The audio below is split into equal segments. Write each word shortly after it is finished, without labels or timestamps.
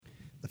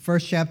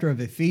first chapter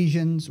of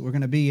Ephesians. We're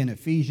going to be in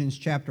Ephesians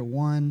chapter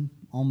 1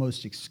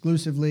 almost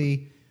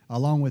exclusively,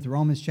 along with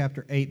Romans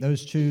chapter 8,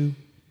 those two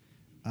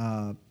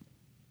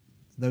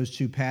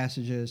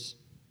passages.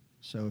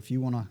 So if you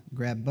want to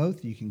grab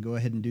both, you can go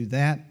ahead and do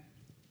that.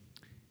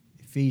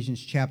 Ephesians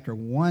chapter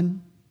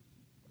 1.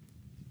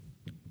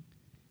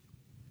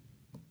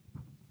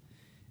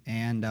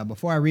 And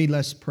before I read,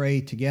 let's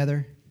pray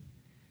together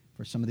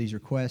for some of these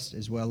requests,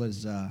 as well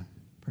as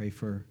pray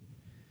for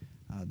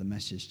the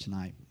message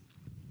tonight.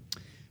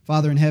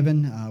 Father in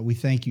heaven, we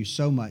thank you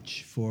so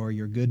much for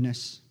your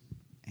goodness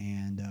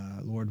and,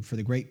 Lord, for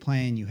the great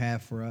plan you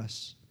have for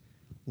us.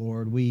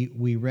 Lord,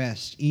 we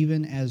rest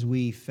even as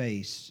we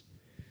face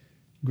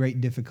great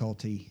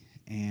difficulty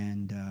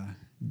and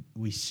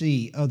we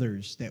see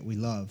others that we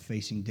love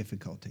facing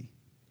difficulty.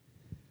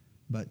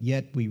 But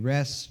yet we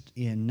rest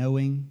in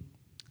knowing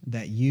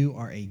that you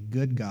are a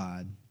good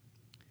God,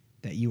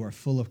 that you are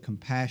full of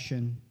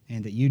compassion,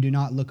 and that you do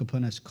not look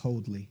upon us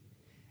coldly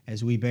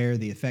as we bear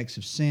the effects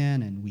of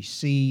sin and we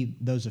see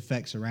those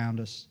effects around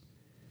us.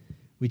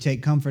 We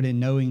take comfort in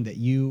knowing that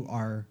you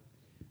are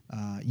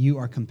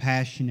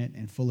compassionate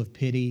and full of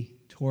pity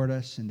toward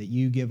us, and that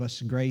you give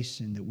us grace,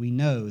 and that we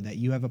know that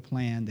you have a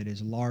plan that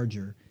is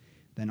larger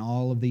than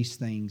all of these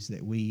things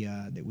that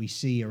we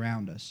see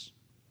around us,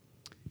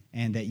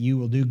 and that you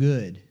will do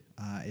good,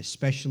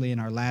 especially in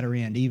our latter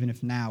end, even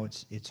if now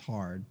it's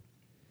hard.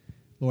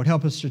 Lord,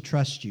 help us to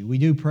trust you. We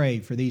do pray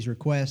for these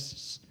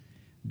requests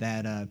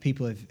that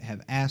people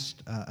have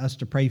asked us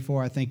to pray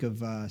for. I think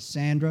of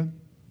Sandra,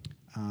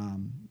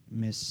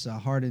 Miss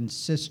Hardin's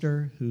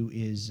sister, who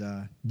is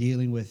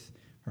dealing with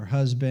her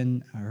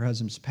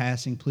husband's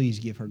passing. Please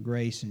give her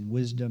grace and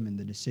wisdom in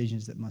the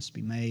decisions that must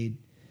be made.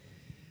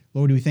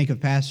 Lord, we think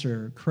of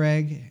Pastor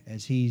Craig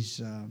as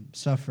he's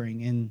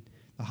suffering in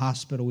the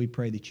hospital. We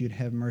pray that you'd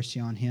have mercy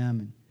on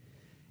him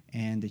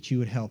and that you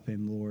would help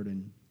him, Lord,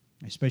 and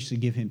especially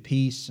give him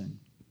peace. And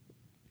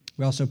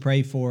we also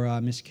pray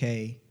for Miss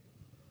Kay,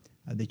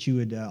 that you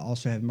would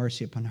also have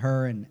mercy upon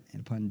her and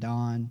upon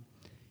Don,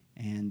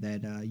 and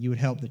that you would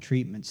help the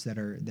treatments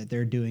that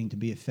they're doing to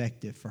be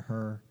effective for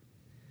her.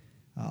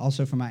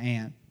 Also for my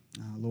aunt,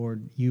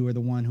 Lord, you are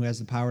the one who has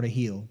the power to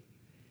heal,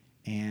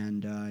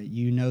 and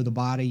you know the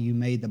body, you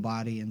made the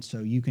body, and so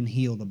you can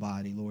heal the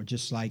body, Lord,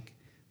 just like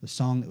the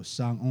song that was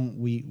sung,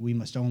 we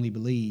must only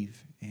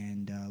believe.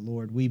 And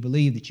Lord, we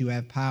believe that you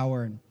have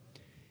power,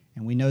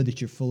 and we know that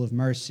you're full of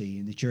mercy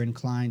and that you're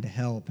inclined to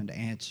help and to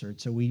answer.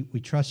 So we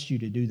trust you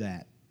to do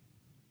that.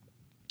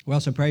 We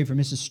also pray for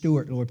Mrs.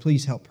 Stewart. Lord,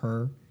 please help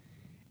her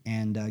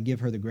and give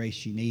her the grace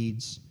she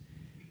needs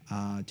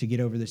to get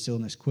over this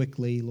illness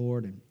quickly,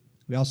 Lord. And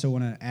we also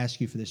want to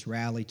ask you for this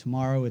rally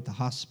tomorrow at the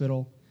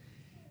hospital.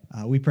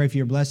 We pray for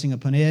your blessing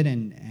upon it,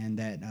 and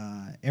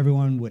that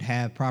everyone would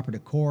have proper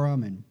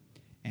decorum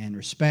and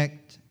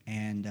respect,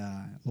 and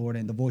Lord,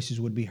 and the voices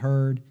would be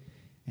heard.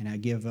 And I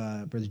give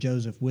Brother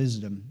Joseph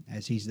wisdom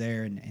as he's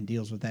there and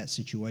deals with that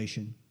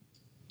situation.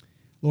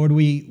 Lord,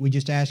 we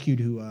just ask you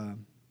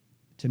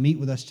to meet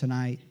with us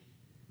tonight.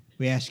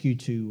 We ask you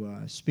to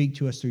speak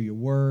to us through your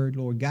word.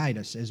 Lord, guide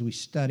us as we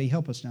study.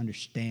 Help us to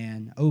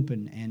understand,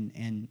 open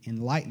and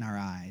enlighten our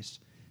eyes,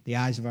 the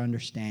eyes of our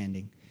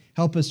understanding.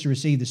 Help us to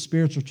receive the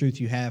spiritual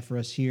truth you have for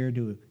us here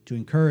to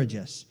encourage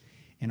us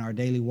in our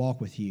daily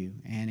walk with you,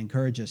 and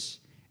encourage us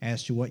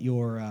as to what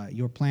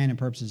your plan and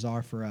purposes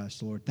are for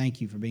us. Lord,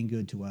 thank you for being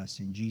good to us.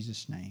 In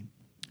Jesus' name,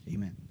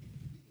 amen.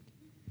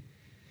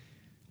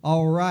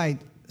 All right,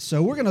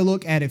 so we're going to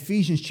look at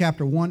Ephesians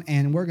chapter 1,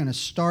 and we're going to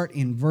start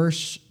in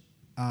verse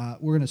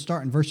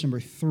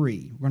number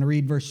 3. We're going to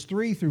read verse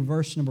 3 through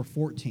verse number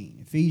 14.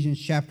 Ephesians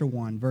chapter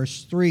 1,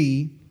 verse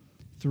 3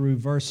 through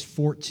verse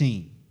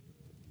 14.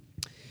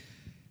 The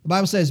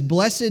Bible says,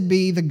 "Blessed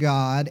be the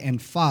God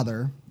and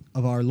Father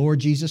of our Lord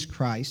Jesus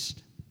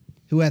Christ,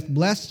 who hath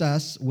blessed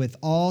us with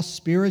all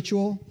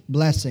spiritual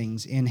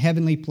blessings in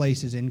heavenly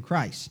places in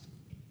Christ,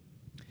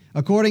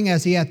 according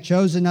as he hath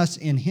chosen us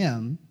in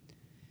him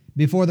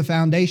before the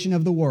foundation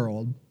of the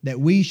world, that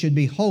we should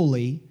be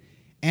holy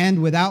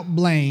and without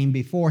blame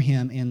before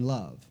him in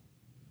love,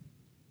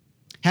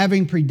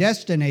 having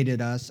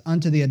predestinated us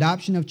unto the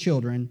adoption of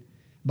children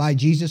by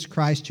Jesus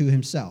Christ to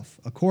himself,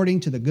 according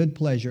to the good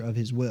pleasure of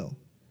his will,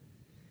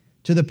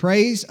 to the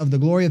praise of the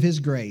glory of his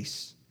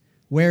grace,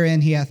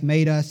 wherein he hath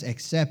made us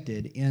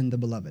accepted in the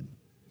beloved,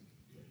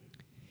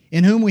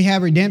 in whom we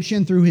have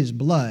redemption through his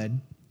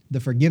blood, the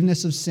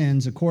forgiveness of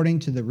sins according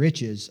to the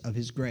riches of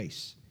his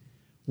grace,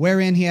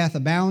 wherein he hath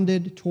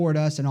abounded toward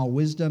us in all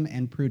wisdom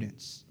and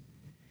prudence,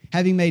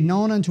 having made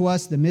known unto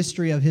us the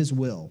mystery of his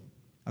will,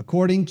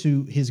 according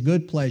to his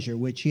good pleasure,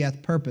 which he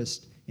hath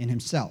purposed in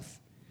himself,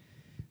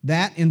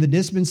 that in the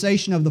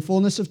dispensation of the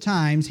fullness of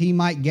times he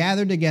might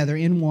gather together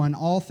in one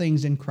all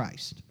things in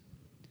Christ,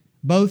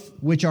 both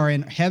which are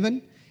in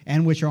heaven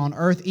and which are on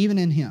earth, even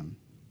in him,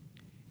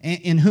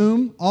 in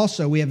whom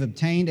also we have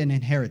obtained an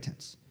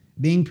inheritance,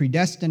 being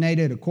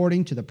predestinated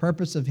according to the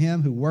purpose of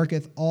him who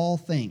worketh all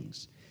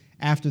things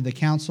after the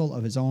counsel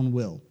of his own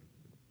will,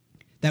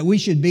 that we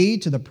should be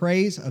to the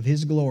praise of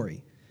his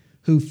glory,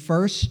 who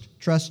first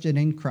trusted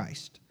in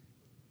Christ,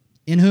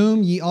 in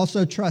whom ye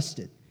also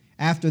trusted,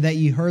 after that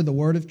ye heard the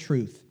word of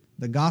truth,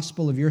 the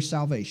gospel of your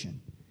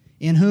salvation,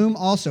 in whom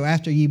also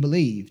after ye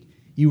believed,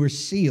 you were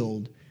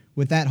sealed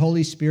with that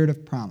Holy Spirit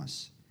of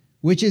promise,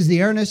 which is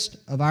the earnest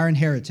of our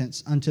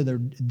inheritance unto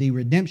the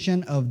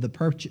redemption of the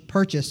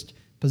purchased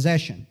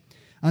possession,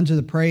 unto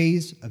the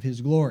praise of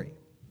his glory.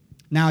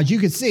 Now, as you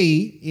can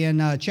see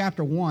in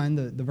chapter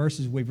 1, the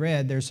verses we've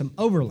read, there's some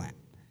overlap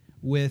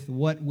with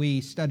what we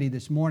studied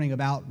this morning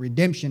about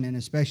redemption and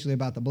especially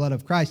about the blood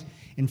of Christ.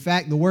 In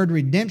fact, the word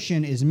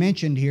redemption is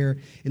mentioned here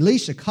at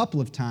least a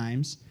couple of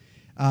times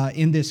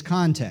in this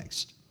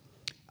context.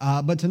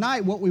 But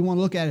tonight, what we want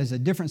to look at is a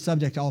different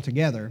subject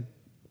altogether.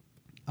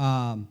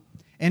 And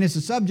it's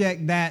a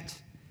subject that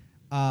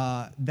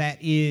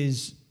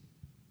is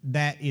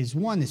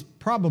one that's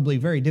probably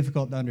very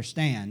difficult to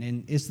understand,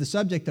 and it's the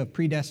subject of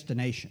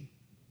predestination.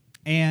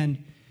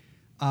 And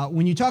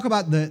when you talk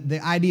about the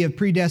idea of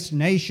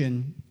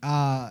predestination,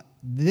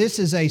 this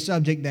is a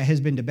subject that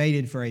has been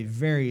debated for a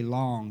very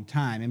long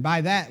time. And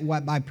by that,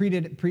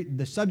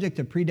 the subject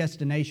of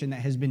predestination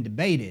that has been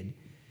debated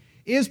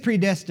is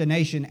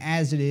predestination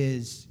as it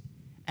is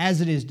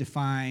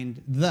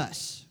defined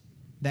thus,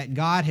 that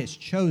God has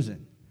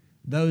chosen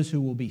those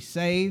who will be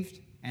saved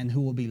and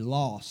who will be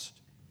lost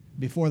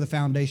before the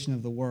foundation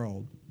of the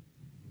world,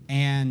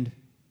 and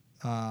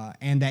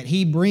that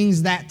He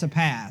brings that to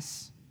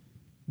pass.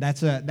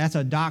 That's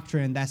a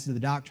doctrine. That's the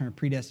doctrine of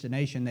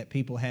predestination that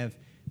people have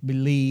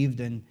believed,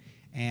 and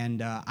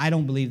I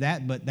don't believe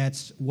that, but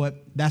that's what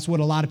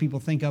a lot of people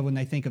think of when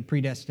they think of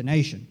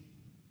predestination.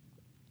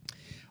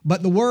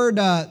 But the word,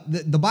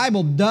 the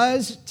Bible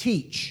does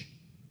teach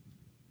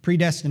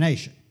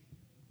predestination.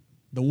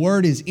 The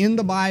word is in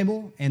the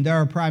Bible, and there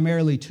are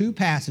primarily two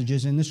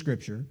passages in the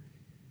Scripture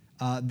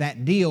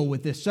that deal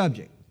with this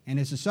subject. And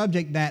it's a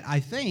subject that I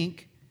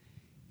think,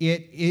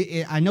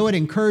 I know it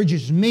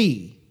encourages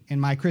me in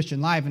my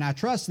Christian life, and I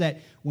trust that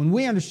when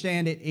we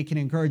understand it, it can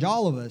encourage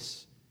all of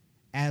us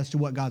as to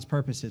what God's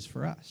purpose is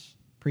for us.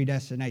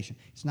 Predestination.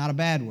 It's not a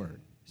bad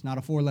word. It's not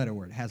a four-letter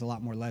word. It has a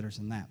lot more letters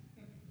than that.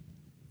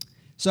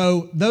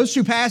 So those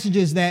two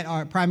passages that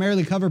are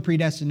primarily cover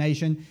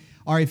predestination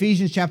are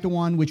Ephesians chapter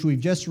 1, which we've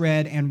just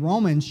read, and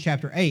Romans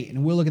chapter 8.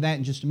 And we'll look at that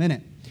in just a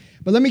minute.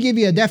 But let me give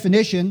you a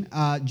definition,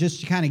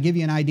 just to kind of give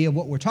you an idea of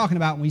what we're talking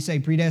about when we say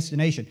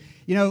predestination.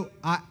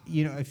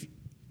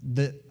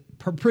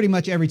 Pretty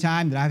much every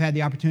time that I've had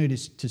the opportunity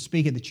to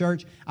speak at the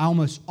church, I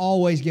almost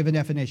always give a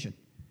definition.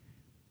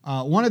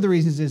 One of the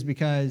reasons is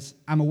because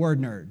I'm a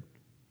word nerd.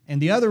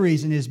 And the other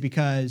reason is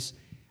because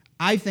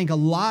I think a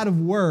lot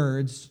of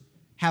words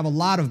have a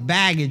lot of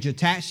baggage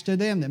attached to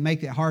them that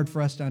make it hard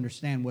for us to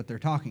understand what they're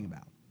talking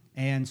about.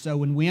 And so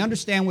when we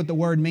understand what the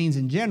word means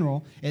in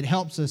general, it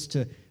helps us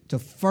to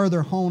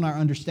further hone our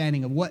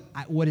understanding of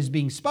what is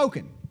being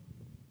spoken.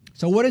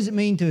 So what does it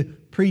mean to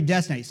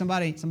predestinate?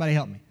 Somebody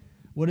help me.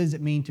 What does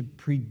it mean to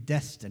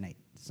predestinate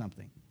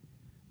something?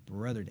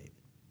 Brother David.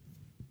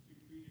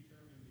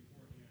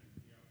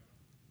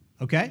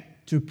 Okay,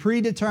 to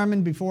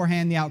predetermine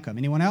beforehand the outcome.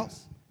 Anyone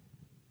else?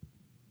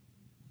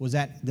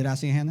 Did I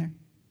see a hand there?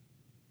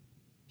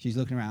 She's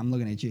looking around. I'm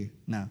looking at you.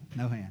 No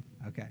hand.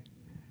 Okay.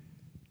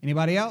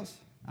 Anybody else?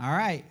 All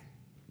right.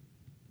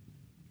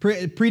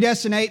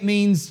 Predestinate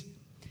means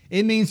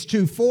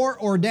to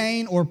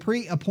foreordain or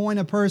pre-appoint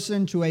a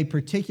person to a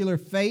particular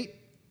fate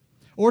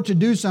or to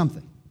do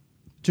something,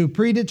 to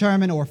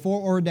predetermine or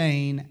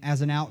foreordain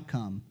as an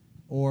outcome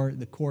or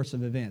the course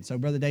of events. So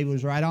Brother David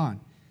was right on.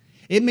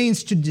 It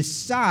means to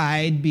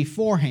decide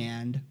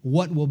beforehand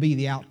what will be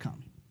the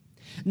outcome.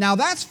 Now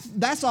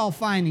that's all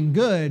fine and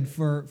good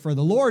for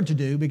the Lord to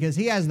do because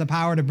He has the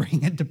power to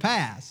bring it to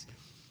pass.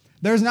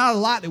 There's not a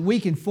lot that we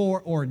can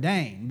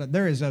foreordain, but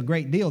there is a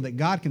great deal that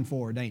God can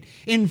foreordain.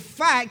 In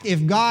fact,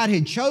 if God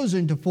had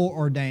chosen to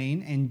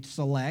foreordain and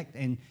select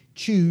and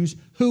choose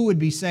who would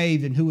be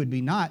saved and who would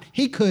be not,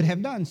 He could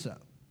have done so.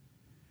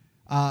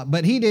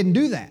 But He didn't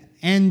do that.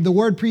 And the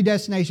word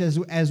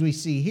predestination, as we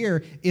see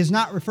here, is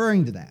not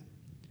referring to that.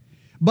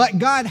 But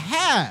God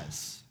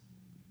has.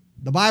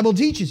 The Bible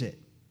teaches it.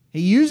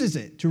 He uses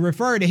it to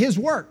refer to His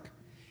work.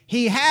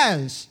 He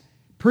has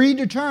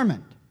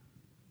predetermined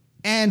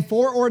and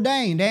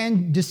foreordained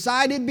and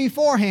decided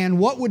beforehand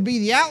what would be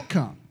the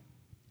outcome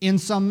in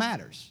some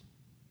matters.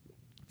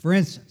 For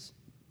instance,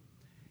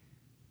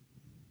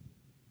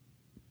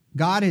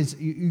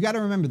 you got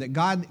to remember that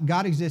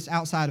God exists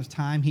outside of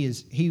time.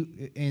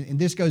 And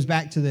this goes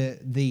back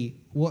to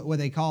what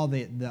they call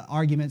the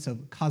arguments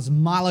of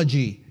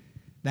cosmology.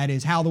 That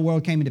is how the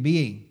world came into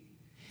being.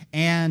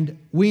 And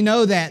we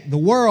know that the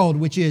world,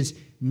 which is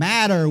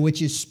matter,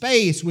 which is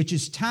space, which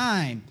is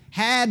time,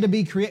 had to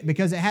be created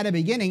because it had a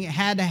beginning. It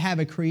had to have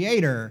a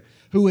creator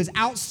who was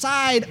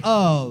outside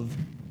of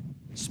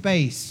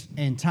space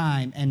and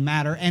time and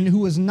matter and who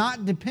was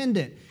not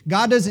dependent.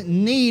 God doesn't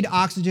need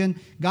oxygen.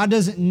 God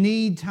doesn't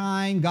need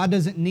time. God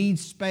doesn't need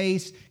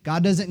space.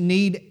 God doesn't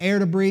need air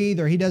to breathe,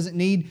 or He doesn't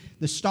need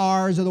the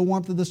stars or the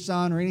warmth of the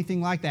sun or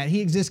anything like that.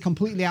 He exists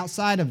completely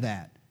outside of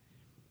that.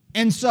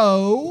 And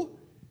so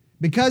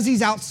Because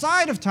He's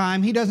outside of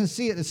time, He doesn't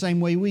see it the same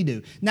way we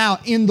do. Now,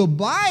 in the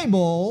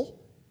Bible,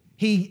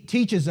 He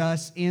teaches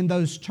us in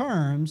those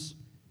terms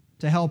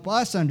to help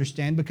us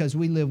understand because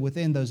we live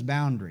within those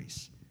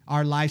boundaries.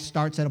 Our life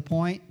starts at a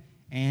point,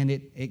 and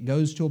it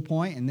goes to a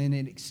point, and then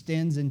it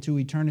extends into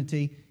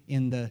eternity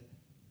in the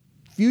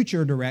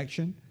future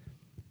direction.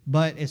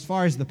 But as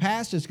far as the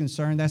past is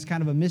concerned, that's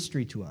kind of a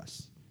mystery to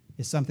us.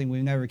 It's something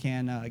we never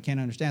can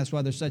understand. That's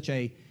why there's such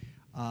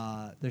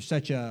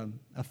a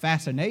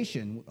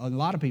fascination, a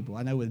lot of people,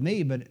 I know with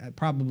me, but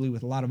probably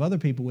with a lot of other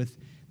people, with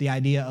the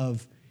idea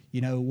of,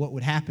 what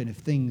would happen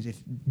if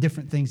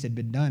different things had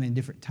been done in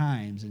different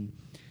times. And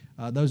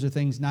those are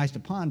things nice to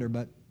ponder.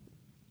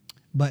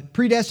 But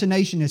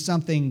predestination is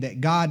something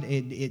that God,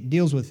 it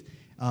deals with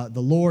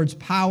the Lord's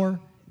power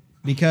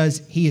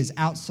because He is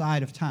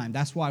outside of time.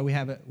 That's why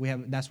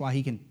that's why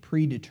He can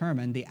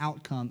predetermine the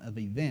outcome of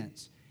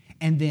events.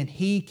 And then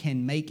He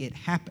can make it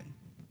happen.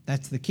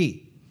 That's the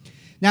key.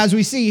 Now, as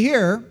we see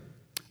here,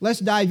 let's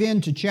dive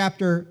into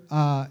chapter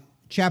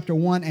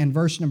 1 and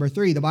verse number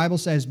 3. The Bible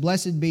says,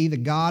 "Blessed be the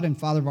God and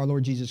Father of our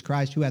Lord Jesus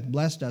Christ, who hath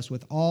blessed us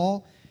with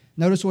all,"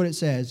 notice what it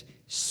says,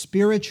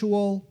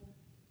 "spiritual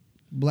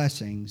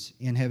blessings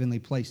in heavenly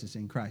places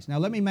in Christ." Now,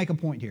 let me make a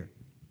point here.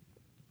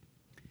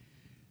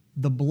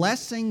 The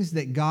blessings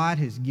that God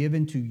has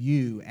given to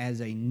you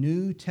as a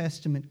New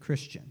Testament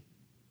Christian,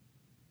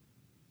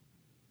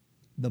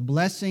 the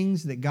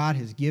blessings that God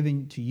has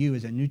given to you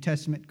as a New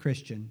Testament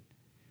Christian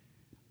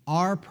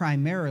are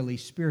primarily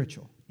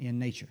spiritual in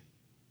nature.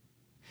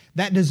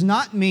 That does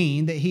not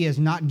mean that He has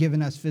not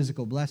given us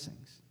physical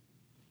blessings,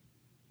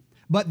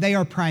 but they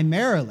are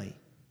primarily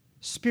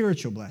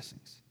spiritual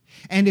blessings.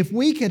 And if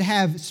we could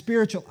have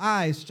spiritual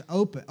eyes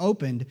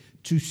opened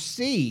to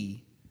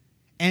see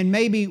and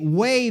maybe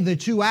weigh the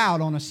two out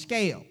on a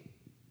scale,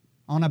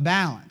 on a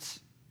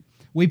balance.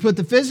 We put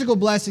the physical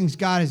blessings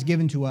God has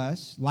given to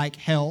us, like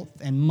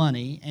health and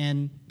money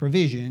and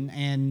provision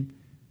and,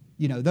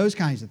 those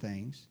kinds of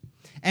things.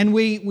 And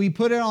we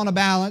put it on a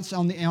balance.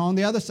 On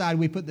the other side,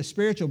 we put the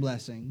spiritual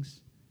blessings.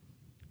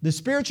 The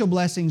spiritual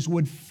blessings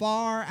would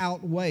far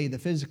outweigh the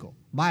physical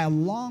by a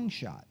long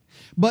shot.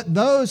 But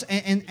those,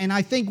 and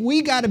I think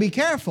we got to be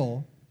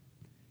careful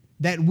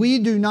that we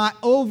do not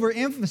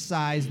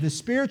overemphasize the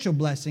spiritual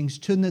blessings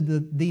to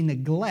the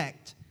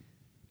neglect,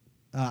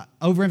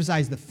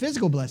 overemphasize the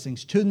physical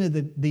blessings to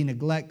the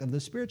neglect of the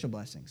spiritual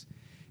blessings.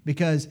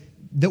 Because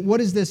what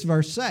does this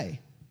verse say?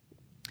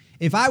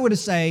 If I were to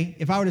say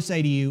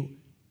to you,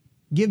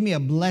 give me a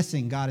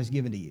blessing God has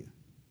given to you.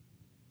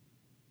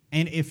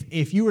 And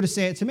if you were to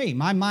say it to me,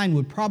 my mind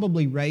would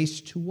probably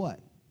race to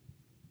what?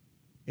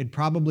 It'd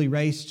probably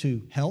race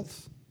to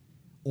health,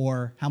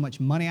 or how much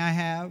money I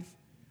have,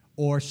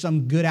 or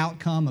some good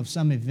outcome of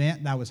some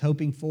event that I was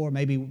hoping for,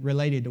 maybe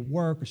related to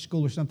work or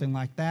school or something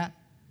like that.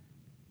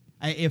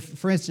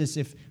 For instance,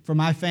 if for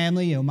my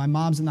family, my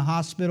mom's in the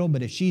hospital,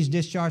 but if she's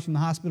discharged from the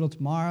hospital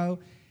tomorrow,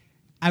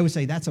 I would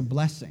say that's a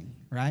blessing,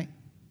 right?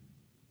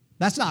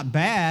 That's not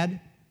bad,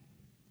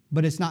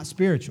 but it's not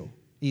spiritual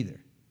either.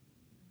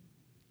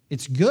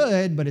 It's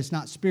good, but it's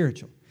not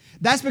spiritual.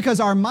 That's because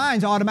our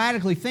minds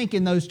automatically think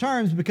in those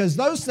terms because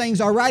those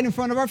things are right in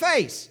front of our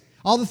face.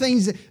 All the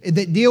things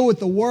that deal with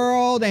the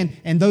world and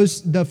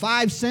the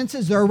five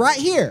senses, they're right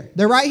here.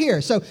 They're right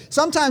here. So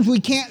sometimes we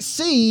can't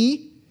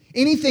see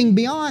anything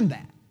beyond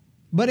that.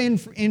 But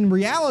in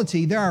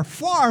reality, there are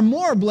far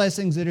more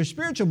blessings that are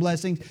spiritual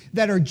blessings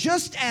that are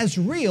just as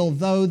real,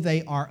 though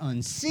they are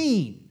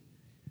unseen.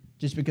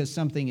 Just because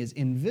something is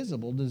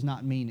invisible does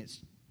not mean it's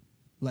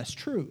less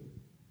true.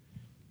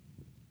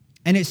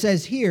 And it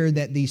says here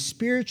that these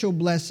spiritual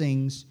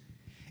blessings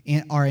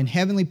are in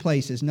heavenly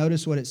places.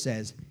 Notice what it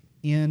says,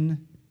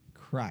 in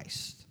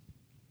Christ.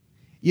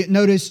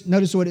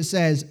 Notice what it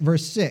says,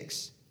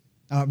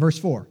 verse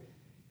 4.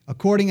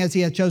 According as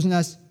He hath chosen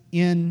us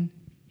in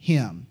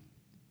Him.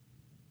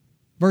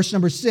 Verse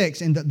number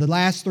 6, and the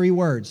last three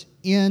words,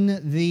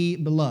 in the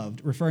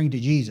beloved, referring to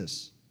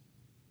Jesus.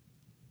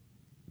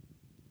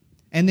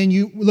 And then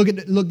you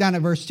look down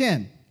at verse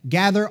 10.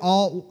 Gather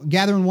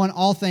in one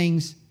all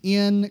things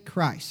in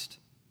Christ.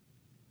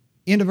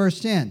 Into verse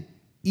 10.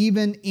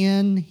 Even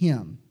in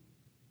Him.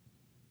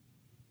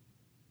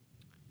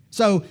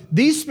 So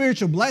these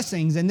spiritual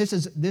blessings, and this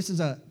is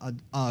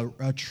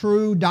a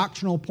true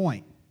doctrinal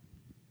point.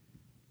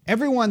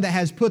 Everyone that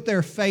has put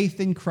their faith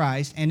in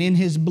Christ and in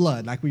His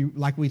blood,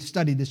 like we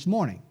studied this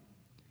morning,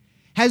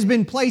 has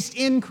been placed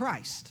in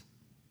Christ.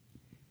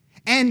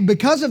 And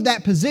because of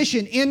that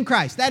position in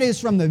Christ, that is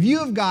from the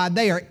view of God,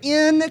 they are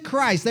in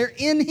Christ. They're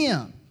in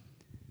Him.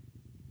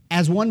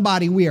 As one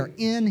body, we are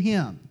in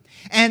Him.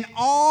 And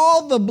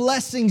all the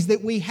blessings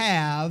that we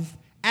have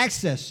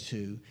access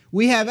to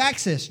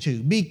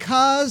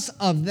because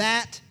of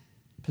that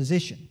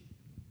position.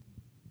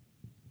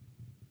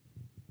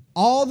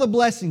 All the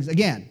blessings,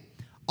 again,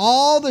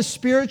 all the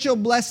spiritual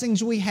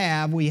blessings we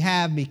have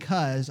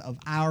because of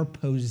our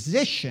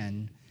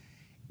position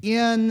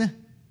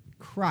in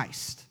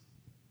Christ.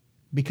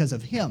 Because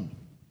of Him.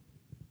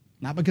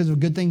 Not because of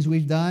good things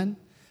we've done,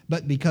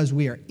 but because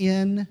we are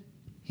in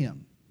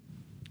him.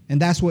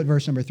 And that's what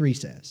verse number 3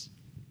 says.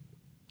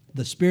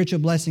 The spiritual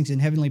blessings in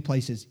heavenly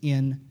places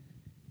in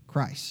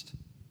Christ.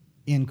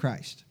 In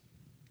Christ.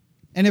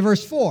 And in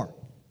verse 4.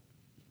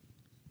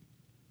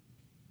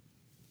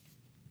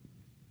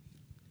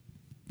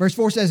 Verse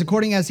 4 says,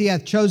 according as he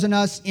hath chosen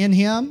us in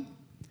him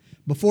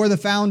before the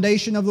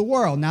foundation of the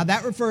world. Now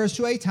that refers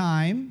to a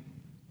time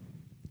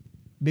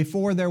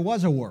before there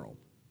was a world.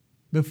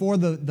 Before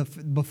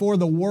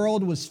the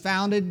world was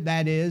founded,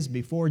 that is,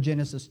 before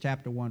Genesis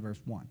chapter 1, verse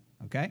 1.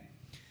 Okay?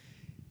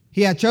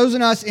 He hath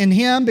chosen us in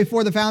him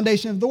before the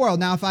foundation of the world.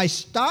 Now, if I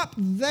stop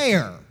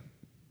there,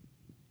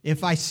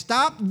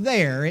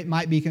 it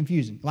might be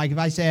confusing. Like if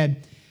I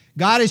said,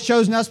 God has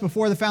chosen us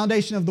before the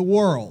foundation of the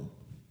world.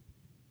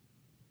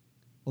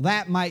 Well,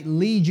 that might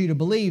lead you to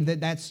believe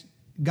that that's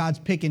God's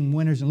picking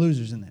winners and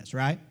losers in this,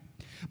 right?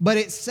 But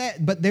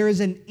there is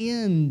an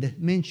end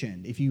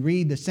mentioned. If you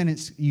read the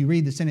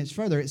sentence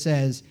further, it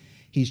says,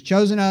 He's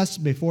chosen us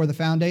in him before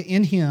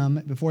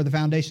the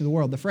foundation of the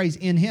world. The phrase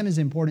in him is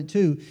important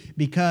too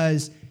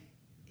because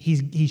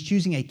he's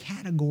choosing a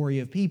category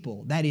of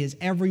people. That is,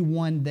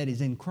 everyone that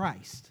is in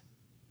Christ.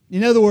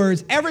 In other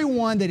words,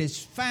 everyone that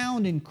is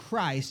found in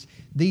Christ,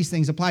 these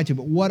things apply to.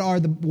 But what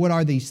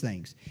are these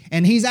things?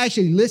 And he's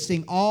actually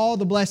listing all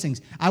the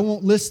blessings. I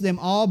won't list them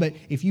all, but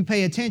if you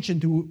pay attention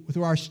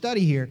through our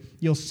study here,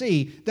 you'll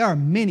see there are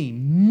many,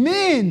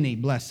 many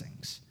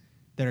blessings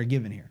that are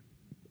given here.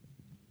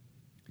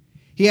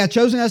 He hath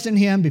chosen us in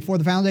him before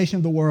the foundation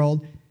of the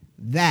world,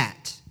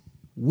 that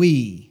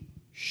we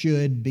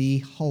should be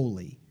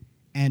holy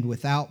and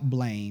without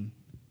blame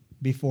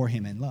before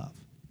him in love.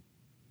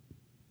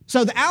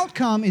 So the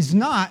outcome is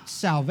not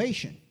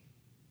salvation.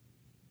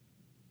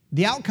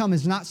 The outcome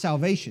is not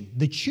salvation.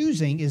 The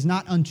choosing is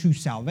not unto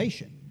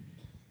salvation.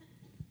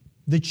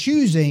 The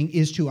choosing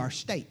is to our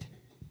state.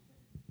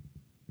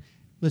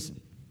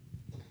 Listen,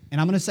 and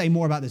I'm going to say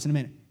more about this in a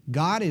minute.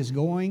 God has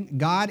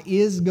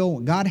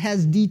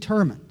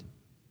determined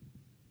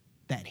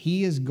that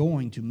He is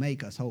going to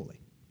make us holy.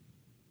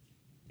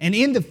 And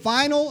in the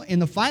final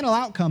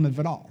outcome of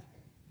it all,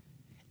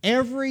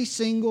 every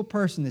single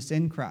person that's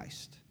in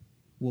Christ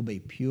will be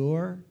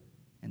pure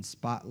and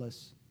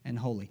spotless and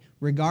holy,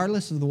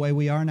 regardless of the way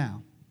we are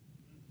now.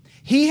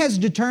 He has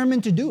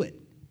determined to do it,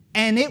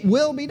 and it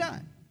will be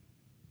done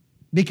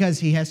because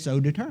He has so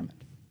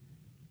determined.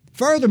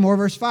 Furthermore,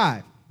 verse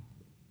 5,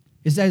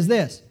 it says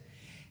this,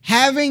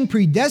 having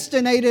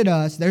predestinated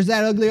us, there's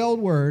that ugly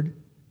old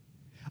word,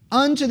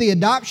 unto the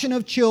adoption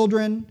of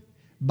children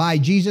by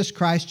Jesus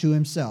Christ to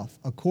Himself,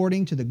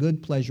 according to the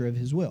good pleasure of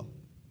His will.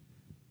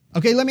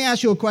 Okay, let me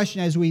ask you a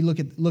question as we look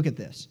at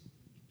this.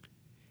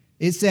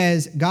 It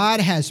says, God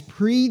has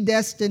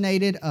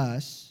predestinated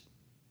us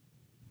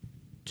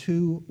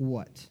to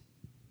what?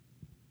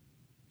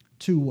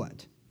 To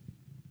what?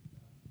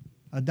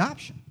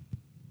 Adoption.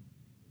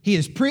 He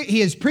has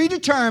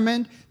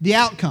predetermined the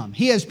outcome.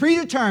 He has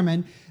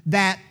predetermined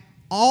that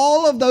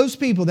all of those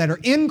people that are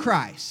in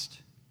Christ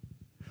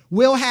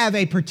will have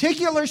a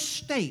particular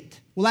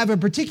state, will have a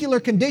particular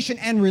condition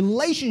and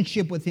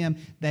relationship with Him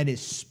that is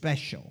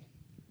special.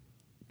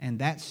 And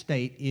that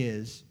state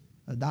is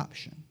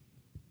adoption.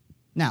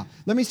 Now,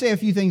 let me say a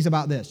few things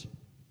about this.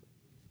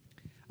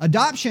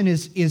 Adoption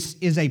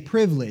is a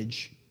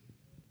privilege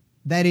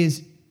that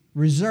is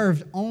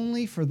reserved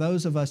only for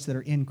those of us that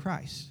are in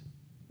Christ.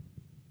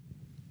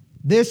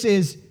 This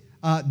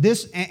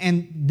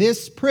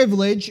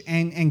privilege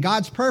and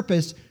God's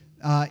purpose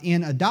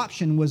in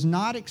adoption was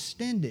not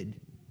extended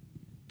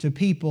to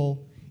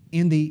people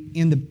in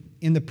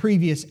the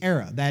previous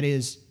era, that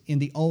is, in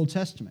the Old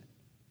Testament.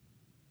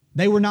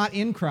 They were not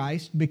in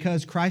Christ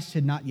because Christ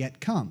had not yet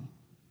come.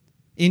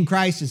 In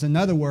Christ is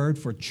another word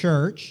for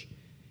church.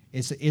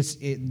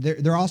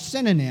 They're all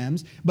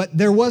synonyms, but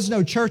there was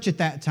no church at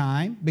that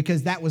time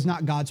because that was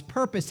not God's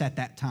purpose at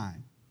that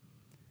time.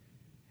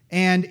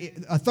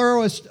 And a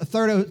thorough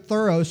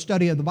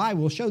study of the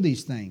Bible will show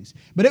these things.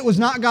 But it was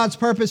not God's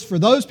purpose for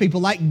those people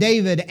like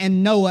David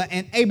and Noah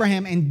and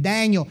Abraham and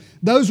Daniel.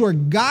 Those were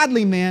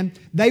godly men.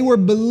 They were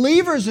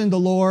believers in the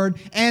Lord,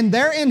 and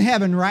they're in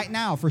heaven right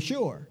now for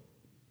sure.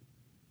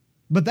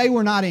 But they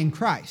were not in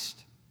Christ.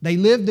 They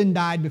lived and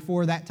died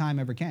before that time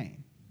ever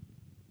came.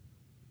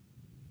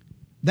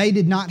 They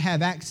did not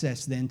have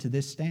access then to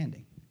this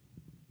standing.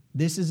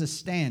 This is a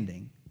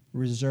standing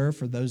reserved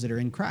for those that are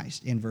in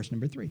Christ in verse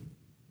number 3.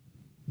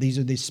 These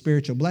are the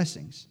spiritual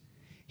blessings.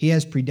 He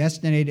has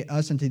predestinated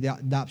us into the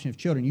adoption of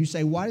children. You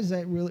say, what does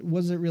it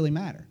really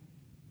matter?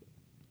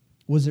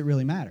 What does it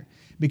really matter?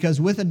 Because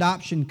with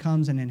adoption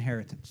comes an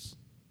inheritance.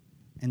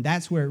 And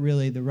that's where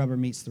really the rubber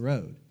meets the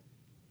road.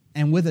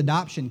 And with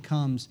adoption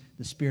comes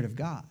the Spirit of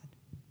God.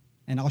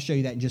 And I'll show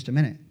you that in just a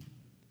minute.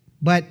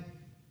 But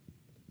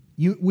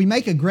we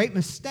make a great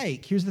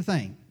mistake. Here's the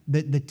thing.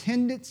 The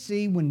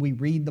tendency when we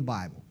read the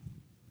Bible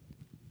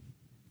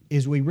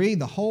is we read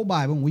the whole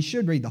Bible, and we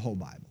should read the whole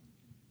Bible.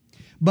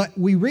 But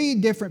we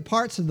read different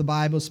parts of the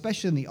Bible,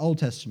 especially in the Old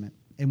Testament,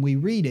 and we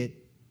read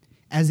it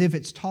as if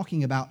it's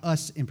talking about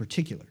us in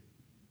particular.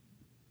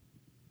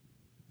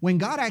 when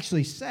God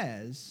actually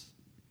says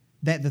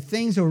that the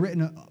things that were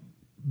written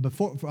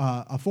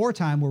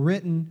aforetime were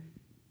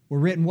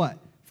written what?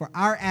 For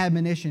our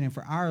admonition and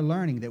for our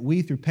learning, that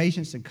we through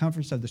patience and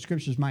comforts of the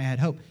Scriptures might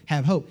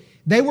have hope.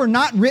 They were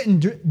not written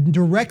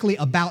directly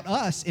about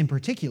us in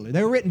particular.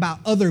 They were written about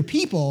other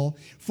people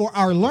for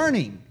our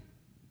learning.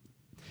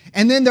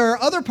 And then there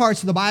are other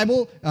parts of the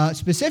Bible,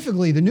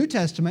 specifically the New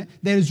Testament,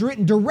 that is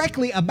written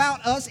directly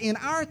about us in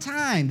our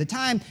time, the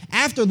time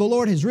after the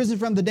Lord has risen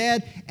from the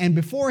dead and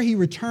before He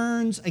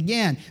returns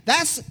again.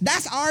 That's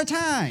our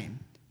time.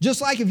 Just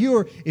like if you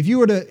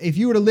were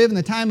to live in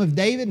the time of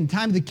David and the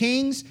time of the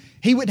kings,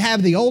 he would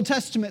have the Old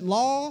Testament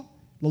law,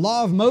 the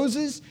law of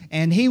Moses,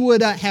 and he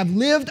would have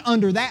lived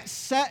under that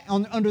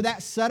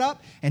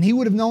setup, and he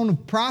would have known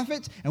of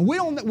prophets. And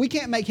we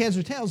can't make heads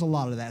or tails of a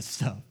lot of that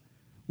stuff.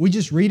 We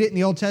just read it in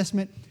the Old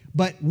Testament,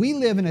 but we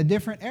live in a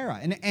different era.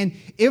 And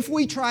if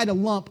we try to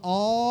lump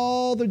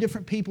all the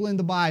different people in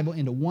the Bible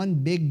into one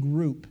big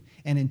group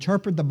and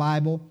interpret the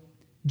Bible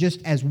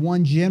just as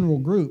one general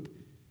group,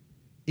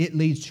 it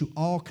leads to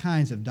all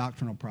kinds of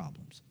doctrinal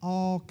problems.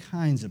 All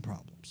kinds of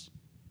problems.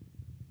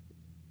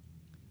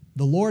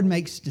 The Lord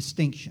makes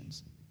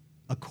distinctions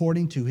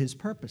according to His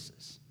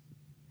purposes.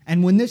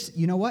 And when this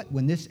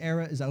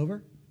era is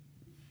over,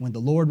 when the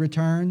Lord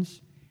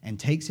returns and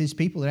takes His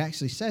people, it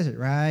actually says it,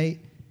 right?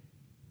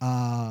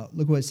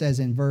 Look what it says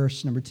in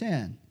verse number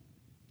 10.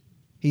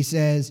 He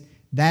says,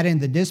 that in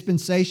the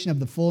dispensation of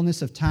the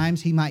fullness of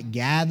times He might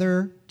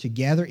gather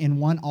together in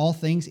one all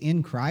things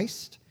in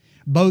Christ,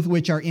 both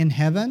which are in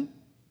heaven.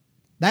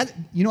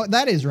 You know what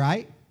that is,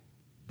 right?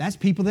 That's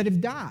people that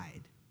have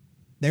died.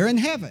 They're in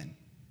heaven.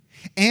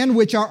 And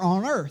which are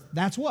on earth.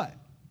 That's what?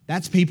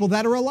 That's people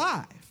that are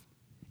alive,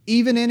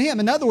 even in Him.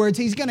 In other words,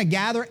 He's going to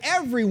gather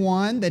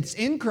everyone that's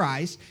in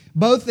Christ,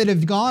 both that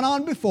have gone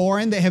on before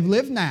and that have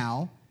lived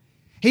now.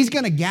 He's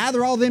going to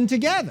gather all them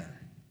together.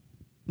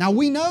 Now,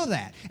 we know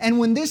that. And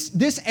when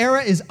this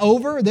era is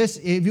over,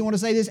 if you want to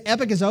say this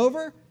epic is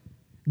over,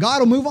 God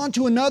will move on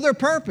to another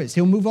purpose.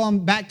 He'll move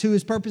on back to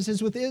His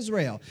purposes with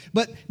Israel.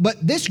 But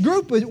this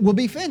group will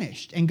be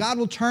finished, and God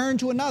will turn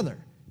to another,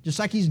 just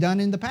like He's done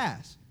in the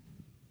past.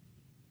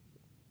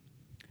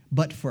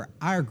 But for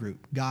our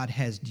group, God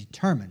has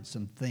determined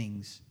some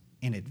things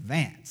in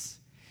advance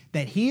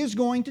that He is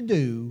going to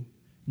do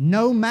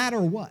no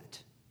matter what.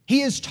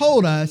 He has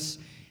told us,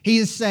 He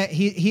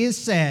has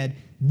said,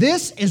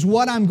 this is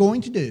what I'm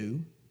going to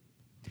do.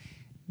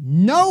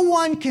 No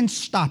one can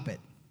stop it.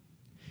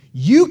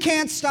 You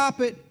can't stop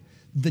it.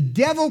 The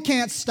devil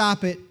can't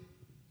stop it.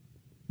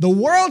 The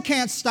world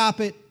can't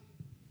stop it.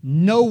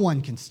 No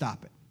one can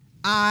stop it.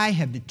 I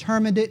have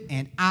determined it,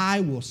 and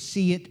I will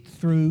see it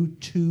through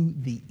to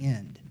the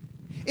end.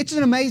 It's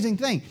an amazing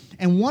thing.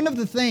 And one of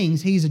the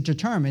things He's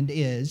determined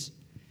is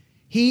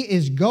He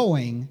is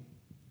going,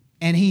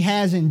 and He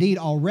has indeed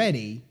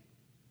already,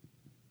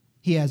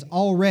 He has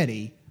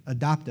already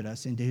adopted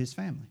us into His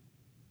family.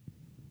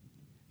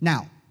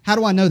 Now, how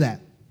do I know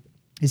that?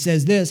 It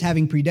says this,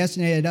 having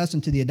predestinated us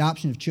unto the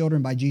adoption of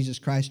children by Jesus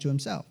Christ to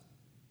Himself.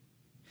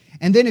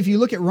 And then if you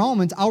look at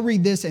Romans, I'll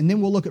read this and then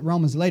we'll look at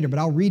Romans later, but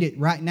I'll read it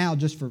right now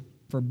just for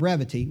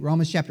brevity.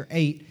 Romans chapter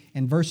 8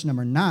 and verse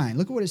number 9.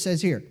 Look at what it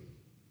says here.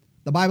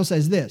 The Bible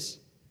says this,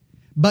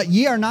 but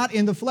ye are not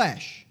in the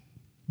flesh,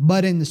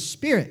 but in the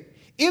Spirit,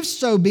 if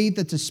so be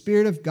that the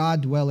Spirit of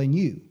God dwell in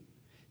you.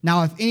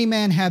 Now if any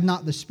man have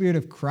not the Spirit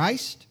of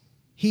Christ,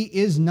 he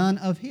is none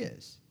of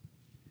His.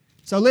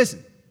 So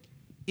listen.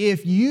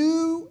 If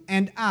you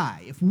and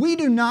I, if you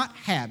do not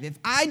have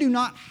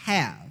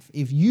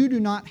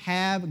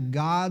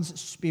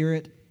God's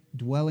Spirit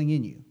dwelling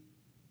in you,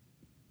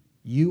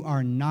 you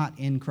are not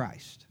in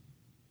Christ.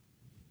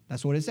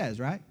 That's what it says,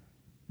 right?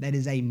 That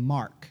is a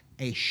mark,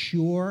 a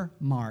sure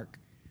mark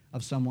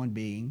of someone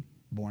being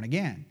born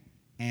again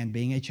and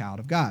being a child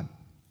of God.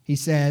 He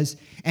says,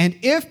 and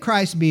if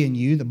Christ be in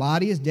you, the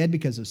body is dead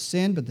because of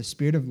sin, but the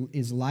Spirit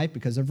is life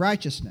because of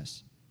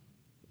righteousness.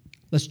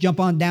 Let's jump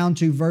on down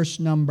to verse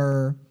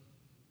number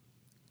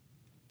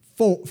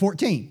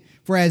 14.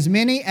 For as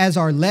many as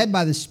are led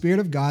by the Spirit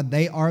of God,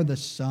 they are the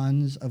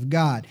sons of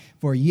God.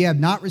 For ye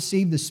have not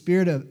received the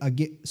spirit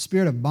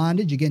of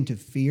bondage again to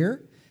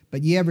fear,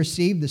 but ye have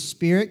received the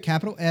Spirit,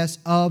 capital S,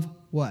 of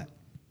what?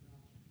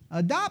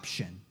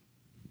 Adoption.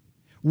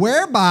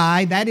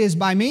 Whereby, that is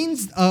by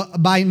means of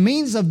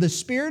the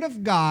Spirit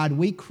of God,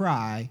 we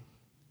cry,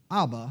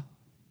 Abba,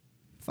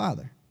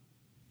 Father.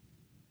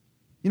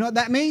 You know what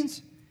that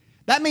means?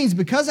 That means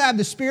because I have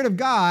the Spirit of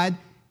God,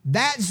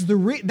 that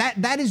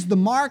is the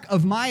mark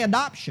of my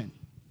adoption.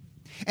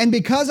 And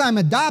because I'm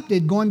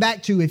adopted, going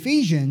back to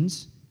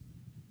Ephesians,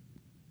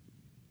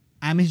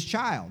 I'm His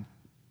child.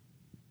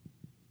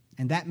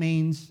 And that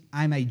means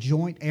I'm a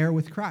joint heir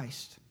with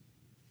Christ.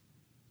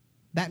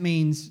 That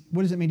means,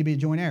 what does it mean to be a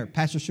joint heir?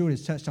 Pastor Stewart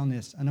has touched on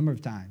this a number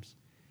of times.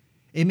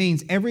 It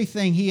means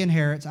everything he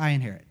inherits, I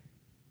inherit.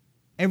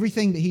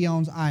 Everything that he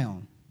owns, I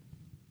own.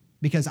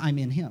 Because I'm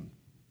in Him.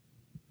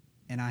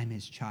 And I'm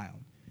His child.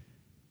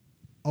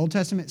 Old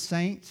Testament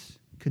saints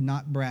could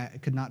not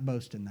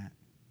boast in that.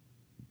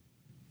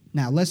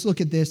 Now, let's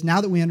look at this.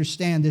 Now that we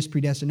understand this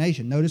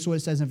predestination, notice what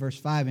it says in verse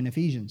 5 in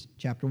Ephesians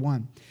chapter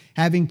 1.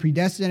 Having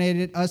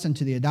predestinated us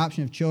unto the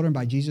adoption of children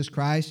by Jesus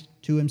Christ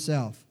to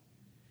himself,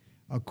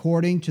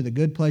 according to the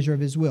good pleasure of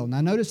his will.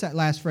 Now, notice that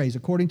last phrase,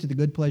 according to the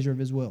good pleasure of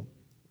his will.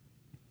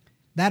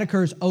 That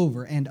occurs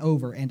over and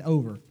over and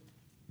over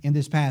in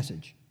this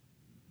passage.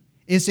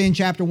 It's in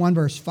chapter 1,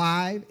 verse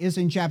 5. It's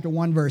in chapter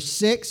 1, verse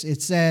 6.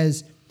 It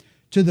says,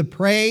 to the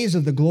praise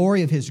of the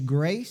glory of his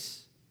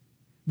grace.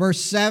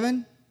 Verse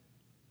 7,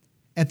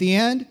 at the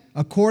end,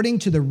 according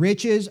to the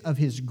riches of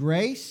his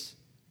grace.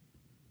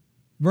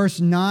 Verse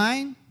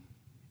 9,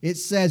 it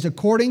says,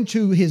 according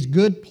to his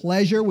good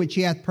pleasure which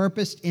he hath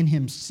purposed in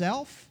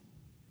himself.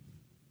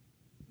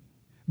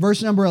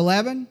 Verse number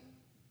 11,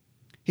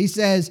 he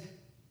says,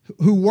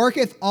 who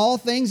worketh all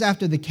things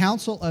after the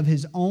counsel of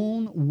his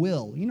own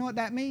will. You know what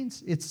that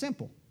means? It's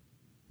simple.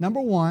 Number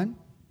one,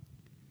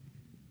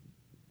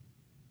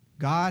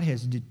 God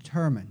has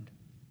determined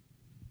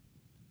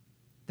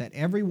that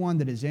everyone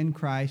that is in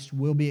Christ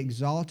will be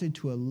exalted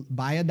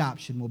by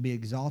adoption, will be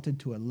exalted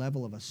to a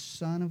level of a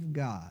son of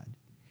God,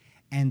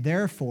 and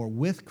therefore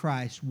with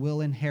Christ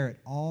will inherit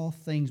all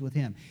things with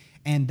him.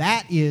 And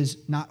that is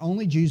not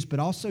only Jews, but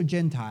also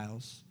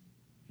Gentiles.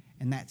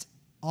 And that's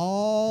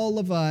all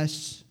of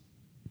us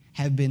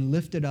have been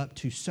lifted up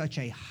to such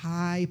a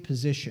high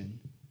position.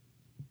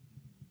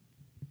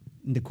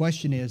 And the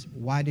question is,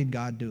 why did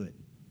God do it?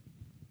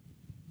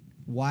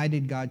 Why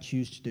did God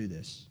choose to do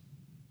this?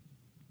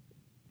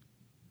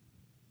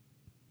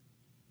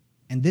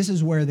 And this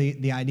is where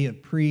the idea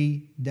of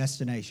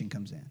predestination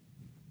comes in.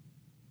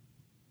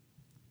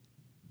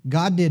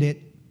 God did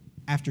it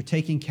after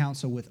taking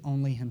counsel with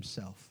only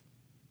himself.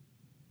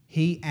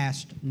 He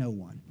asked no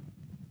one.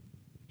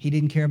 He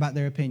didn't care about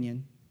their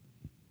opinion.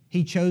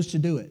 He chose to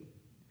do it.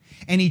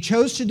 And he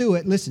chose to do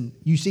it, listen,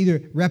 you see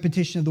the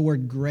repetition of the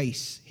word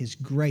grace, his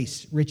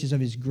grace, riches of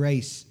his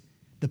grace,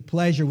 the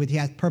pleasure which he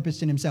hath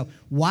purposed in himself.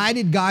 Why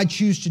did God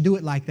choose to do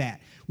it like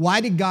that? Why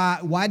did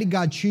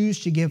God choose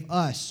to give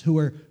us, who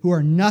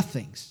are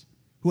nothings,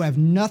 who have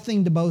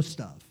nothing to boast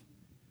of,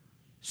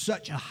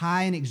 such a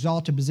high and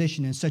exalted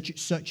position and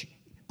such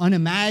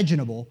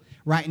unimaginable?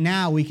 Right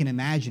now we can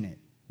imagine it.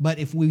 But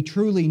if we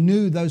truly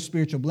knew those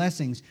spiritual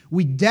blessings,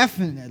 we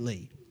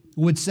definitely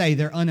would say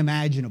they're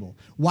unimaginable.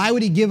 Why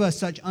would he give us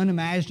such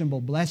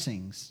unimaginable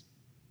blessings?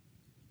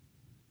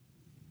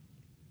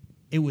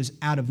 It was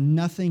out of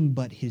nothing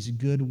but his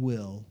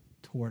goodwill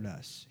toward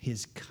us,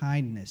 his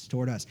kindness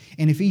toward us.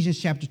 In Ephesians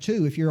chapter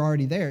 2, if you're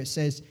already there,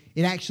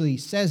 it actually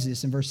says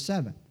this in verse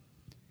 7.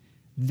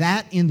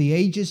 That in the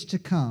ages to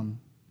come,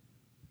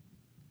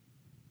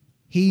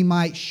 he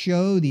might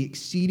show the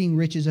exceeding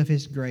riches of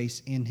his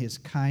grace in his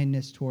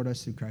kindness toward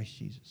us through Christ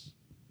Jesus.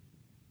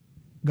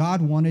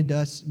 God wanted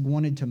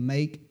to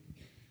make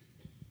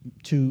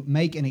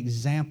an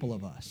example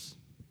of us.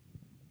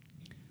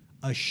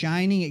 A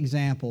shining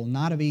example,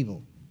 not of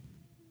evil,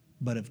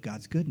 but of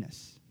God's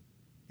goodness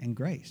and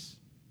grace.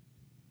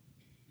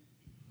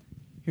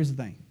 Here's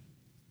the thing.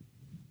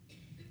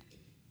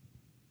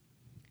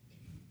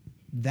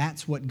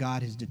 That's what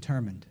God has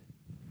determined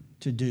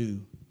to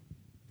do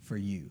for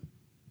you.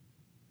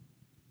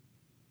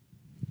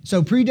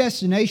 So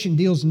predestination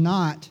deals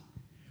not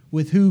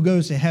with who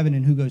goes to heaven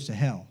and who goes to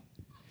hell.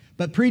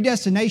 But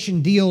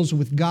predestination deals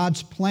with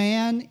God's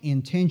plan,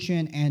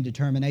 intention, and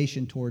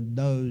determination toward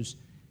those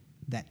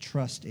that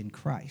trust in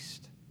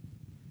Christ.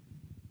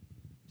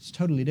 It's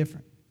totally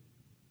different.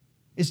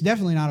 It's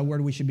definitely not a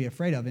word we should be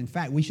afraid of. In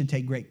fact, we should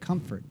take great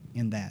comfort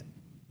in that.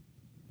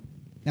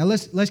 Now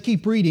let's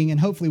keep reading, and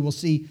hopefully we'll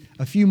see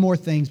a few more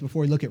things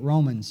before we look at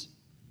Romans.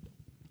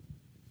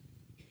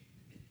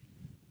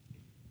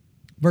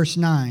 Verse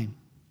 9.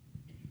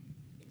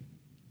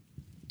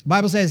 The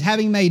Bible says,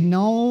 having made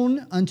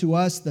known unto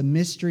us the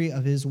mystery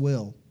of his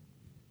will,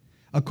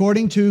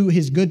 according to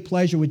his good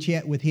pleasure which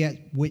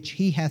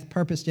he hath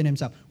purposed in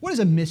himself. What is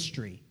a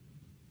mystery?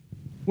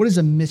 What is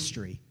a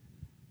mystery?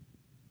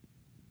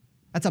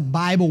 That's a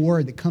Bible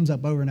word that comes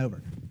up over and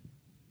over.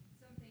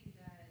 Something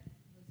that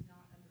was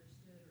not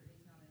understood or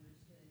is not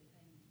understood,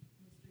 and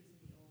mysteries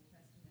in the Old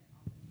Testament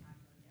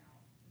oftentimes are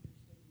now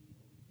understood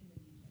in the New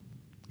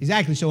Testament.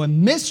 Exactly. So a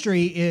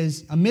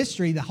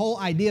mystery, the whole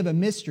idea of a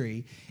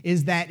mystery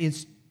is that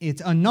it's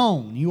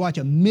unknown. You watch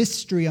a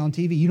mystery on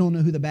TV, you don't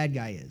know who the bad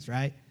guy is,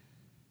 right?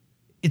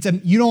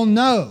 You don't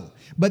know.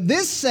 But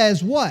this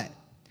says what?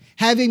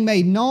 Having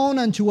made known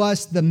unto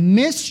us the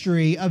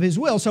mystery of his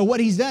will. So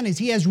what he's done is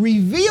he has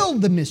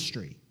revealed the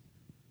mystery.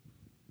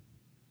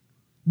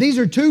 These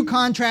are two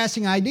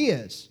contrasting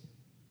ideas.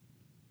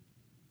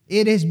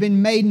 It has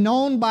been made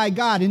known by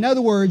God. In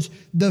other words,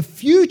 the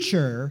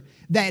future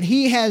that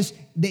he has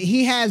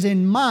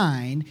in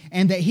mind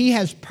and that he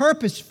has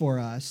purposed for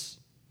us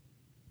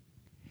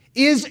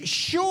is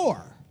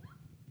sure.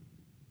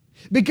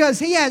 Because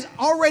he has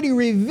already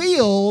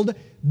revealed,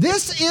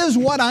 this is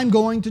what I'm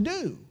going to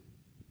do.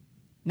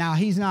 Now,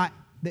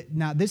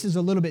 this is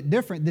a little bit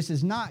different. This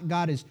is not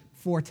God is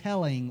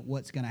foretelling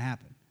what's going to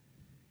happen.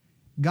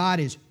 God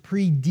is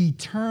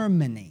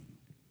predetermining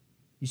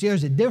You see,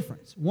 there's a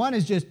difference. One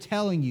is just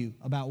telling you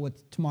about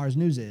what tomorrow's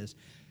news is.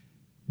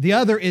 The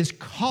other is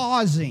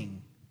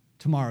causing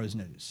tomorrow's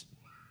news.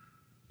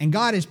 And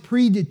God has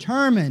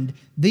predetermined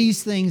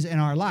these things in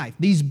our life,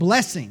 these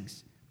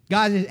blessings.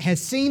 God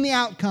has seen the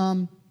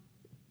outcome,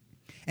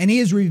 and He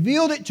has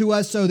revealed it to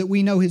us so that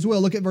we know His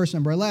will. Look at verse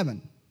number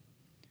 11.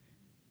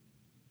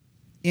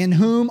 In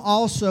whom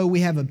also we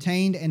have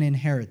obtained an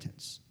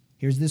inheritance.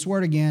 Here's this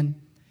word again.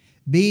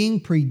 Being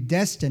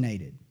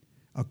predestinated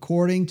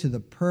according to the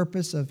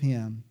purpose of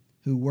Him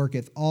who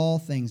worketh all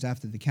things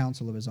after the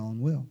counsel of His own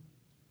will.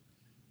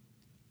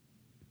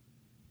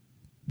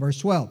 Verse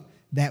 12.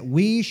 That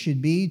we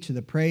should be to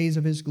the praise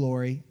of His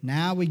glory.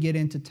 Now we get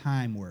into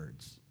time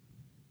words.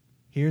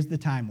 Here's the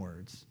time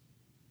words.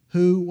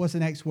 Who, what's the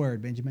next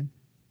word, Benjamin?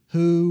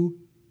 Who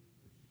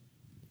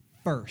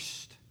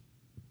first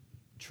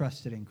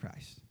trusted in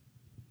Christ.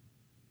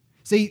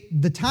 See,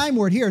 the time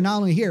word here, not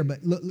only here,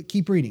 but look,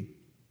 keep reading.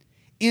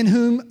 In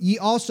whom ye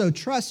also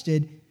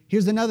trusted,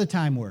 here's another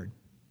time word.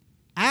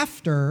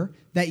 After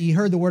that ye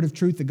heard the word of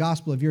truth, the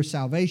gospel of your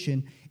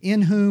salvation,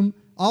 in whom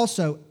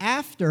also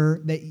after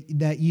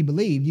that ye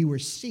believed, you were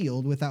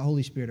sealed with that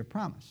Holy Spirit of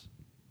promise.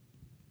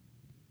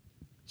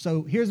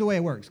 So here's the way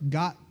it works.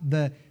 God,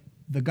 the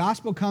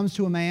gospel comes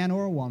to a man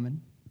or a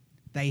woman.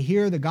 They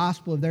hear the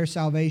gospel of their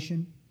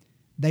salvation.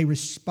 They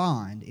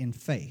respond in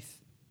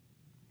faith.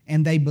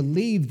 And they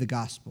believe the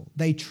gospel.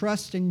 They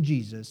trust in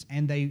Jesus,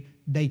 and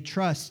they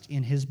trust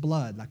in His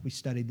blood, like we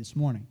studied this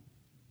morning.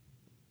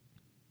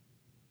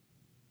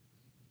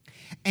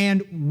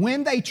 And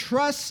when they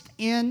trust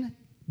in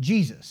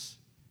Jesus,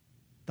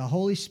 the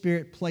Holy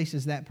Spirit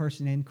places that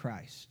person in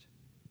Christ.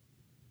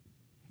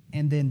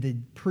 And then the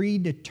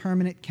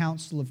predeterminate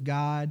counsel of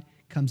God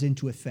comes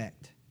into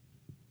effect.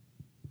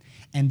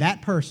 And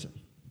that person,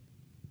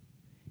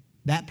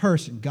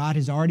 God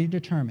has already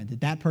determined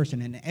that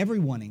person and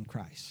everyone in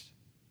Christ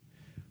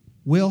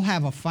will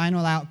have a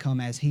final outcome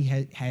as He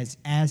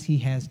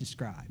has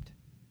described.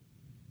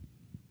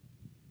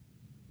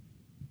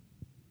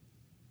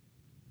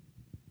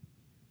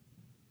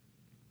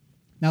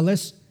 Now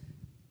let's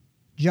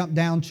jump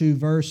down to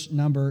verse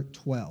number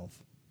 12.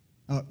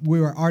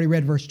 We already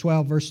read verse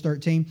 12, verse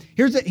 13.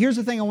 Here's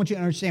the thing I want you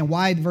to understand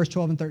why verse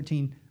 12 and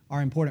 13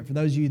 are important for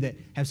those of you that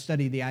have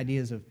studied the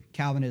ideas of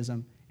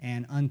Calvinism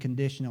and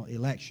unconditional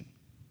election.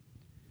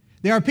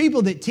 There are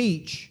people that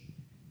teach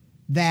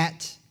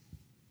that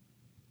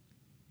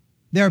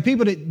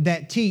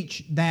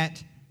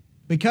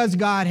because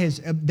God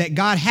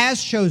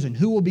has chosen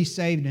who will be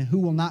saved and who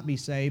will not be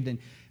saved, and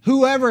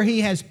whoever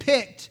He has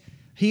picked,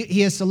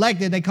 He has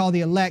selected, they call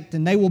the elect,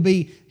 and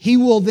He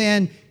will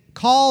then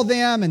call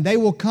them, and they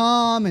will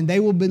come, and they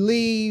will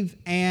believe,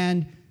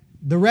 and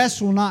the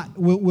rest will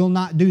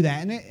not do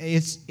that. And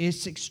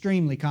it's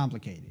extremely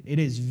complicated. It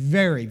is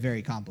very,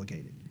 very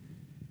complicated.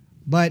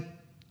 But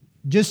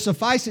just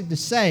suffice it to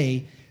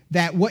say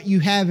that what you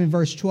have in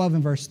verse 12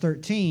 and verse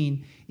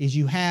 13 is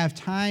you have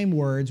time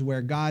words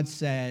where God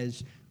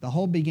says the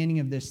whole beginning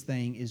of this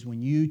thing is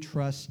when you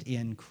trust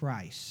in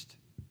Christ,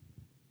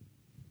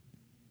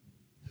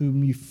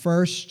 who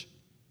first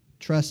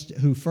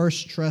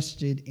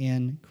trusted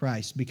in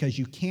Christ, because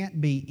you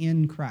can't be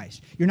in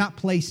Christ. You're not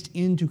placed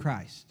into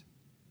Christ.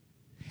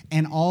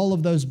 And all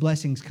of those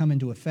blessings come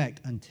into effect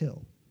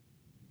until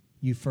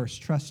you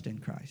first trust in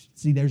Christ.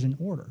 See, there's an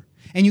order.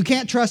 And you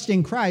can't trust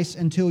in Christ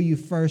until you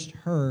first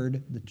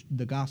heard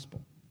the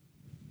gospel.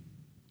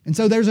 And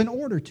so there's an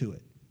order to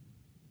it.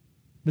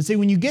 But see,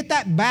 when you get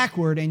that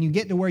backward and you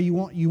get to where you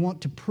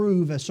want to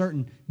prove a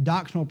certain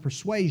doctrinal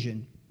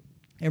persuasion,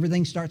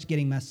 everything starts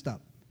getting messed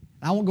up.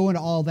 I won't go into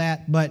all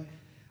that, but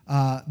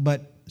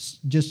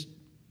just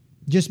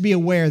be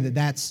aware that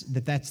that's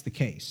the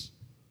case.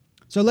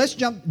 So let's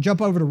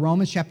jump over to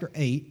Romans chapter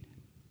 8,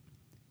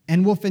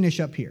 and we'll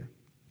finish up here.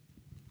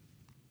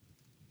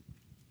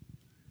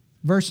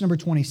 Verse number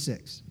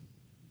 26.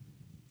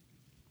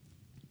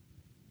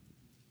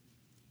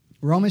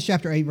 Romans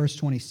chapter 8, verse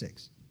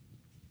 26.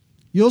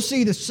 You'll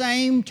see the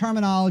same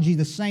terminology,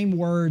 the same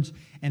words,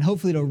 and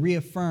hopefully it'll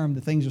reaffirm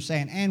the things we're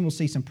saying, and we'll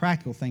see some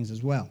practical things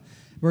as well.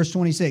 Verse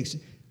 26.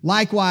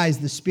 Likewise,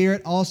 the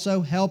Spirit also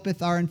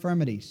helpeth our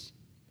infirmities.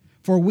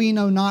 For we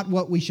know not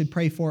what we should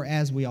pray for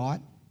as we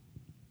ought.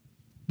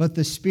 But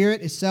the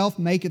Spirit itself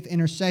maketh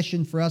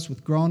intercession for us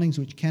with groanings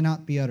which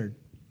cannot be uttered.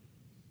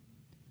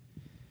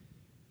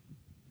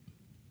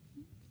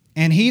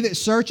 And He that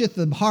searcheth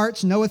the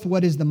hearts knoweth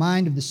what is the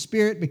mind of the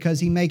Spirit, because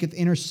He maketh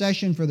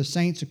intercession for the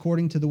saints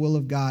according to the will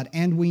of God.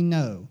 And we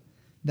know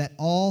that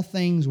all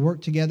things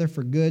work together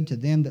for good to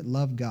them that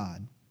love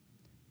God,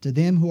 to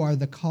them who are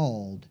the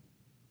called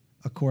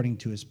according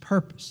to His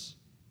purpose.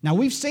 Now,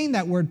 we've seen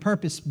that word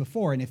purpose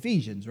before in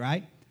Ephesians,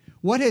 right?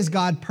 What has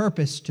God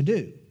purposed to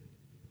do?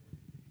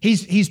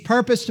 He's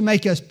purposed to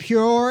make us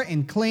pure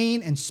and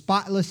clean and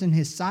spotless in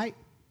His sight.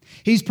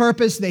 He's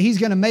purposed that He's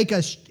going to make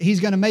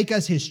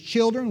us His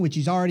children, which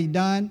He's already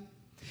done.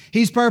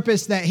 He's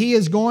purposed that He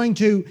is going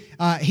to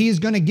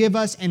give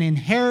us an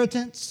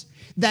inheritance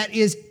that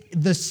is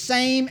the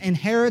same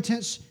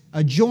inheritance,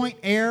 a joint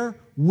heir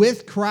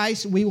with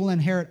Christ, we will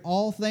inherit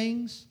all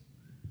things,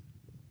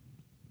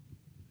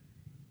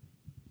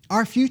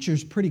 our future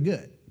is pretty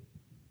good.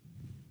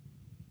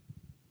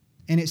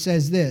 And it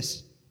says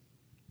this,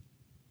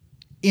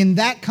 in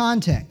that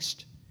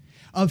context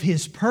of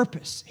His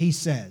purpose, He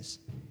says,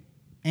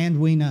 and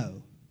we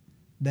know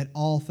that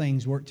all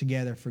things work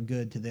together for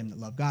good to them that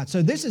love God.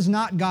 So this is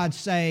not God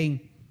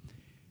saying,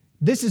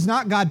 this is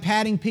not God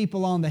patting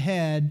people on the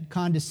head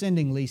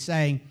condescendingly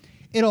saying,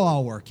 it'll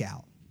all work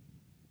out.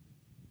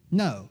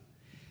 No.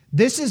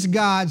 This is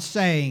God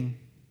saying,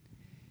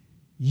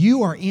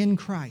 you are in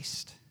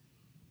Christ.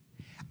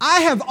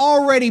 I have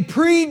already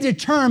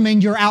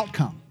predetermined your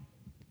outcome.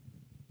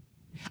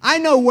 I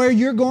know where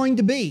you're going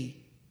to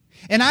be.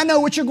 And I know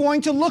what you're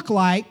going to look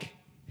like,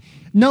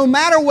 no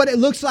matter what it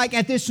looks like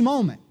at this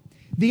moment.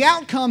 The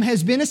outcome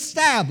has been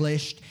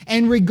established,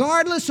 and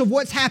regardless of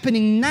what's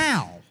happening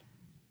now,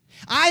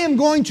 I am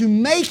going to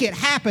make it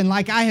happen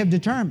like I have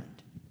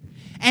determined.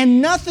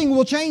 And nothing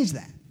will change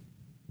that.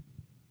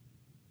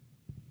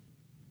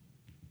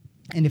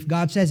 And if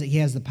God says it, He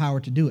has the power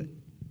to do it.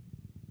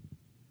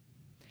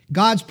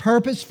 God's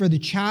purpose for the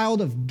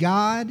child of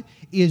God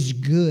is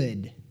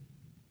good.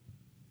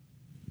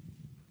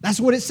 That's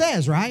what it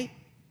says, right?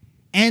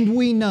 And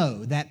we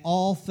know that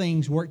all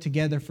things work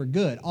together for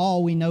good.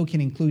 All we know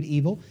can include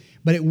evil,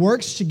 but it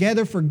works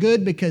together for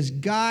good because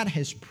God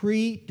has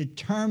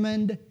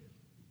predetermined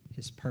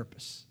His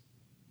purpose.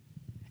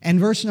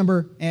 And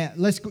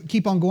let's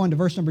keep on going to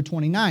verse number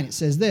 29. It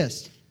says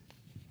this,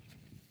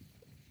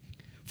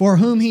 for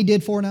whom He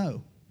did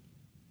foreknow,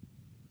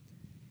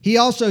 He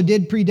also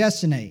did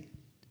predestinate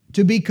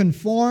to be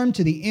conformed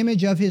to the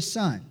image of His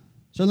Son.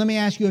 So let me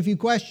ask you a few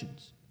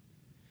questions.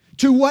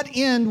 To what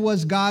end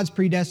was God's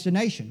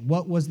predestination?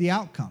 What was the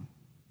outcome?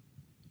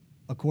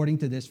 According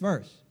to this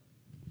verse.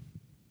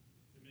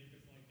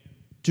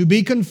 To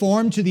be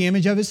conformed to the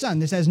image of His Son.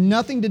 This has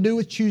nothing to do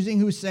with choosing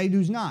who's saved,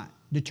 who's not.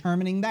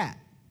 Determining that.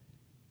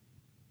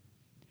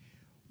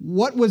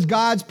 What was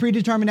God's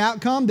predetermined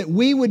outcome? That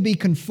we would be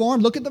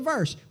conformed. Look at the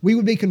verse. We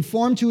would be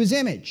conformed to His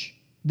image.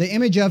 The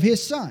image of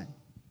His Son.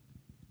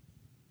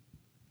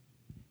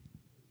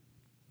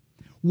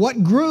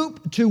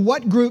 To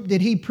what group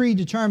did He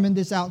predetermine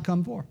this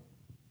outcome for?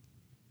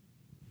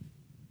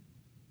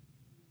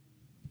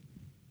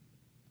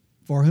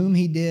 For whom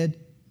He did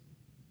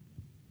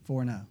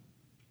foreknow.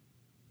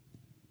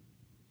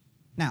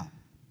 Now,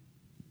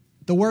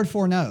 the word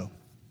foreknow,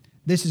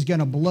 this is going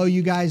to blow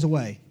you guys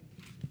away.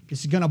 This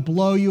is going to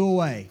blow you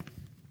away.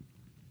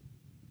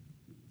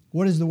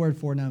 What does the word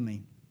foreknow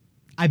mean?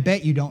 I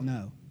bet you don't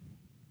know.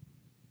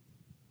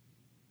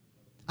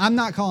 I'm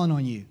not calling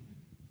on you.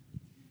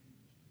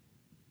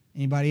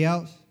 Anybody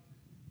else?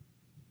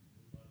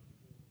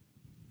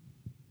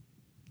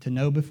 To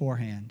know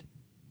beforehand.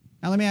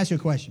 Now let me ask you a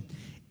question.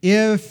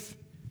 If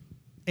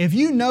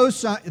you know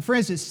for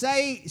instance,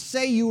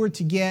 say you were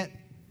to get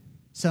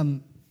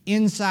some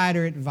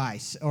insider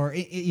advice or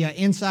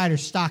insider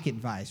stock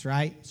advice,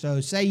 right?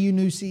 So say you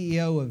knew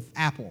CEO of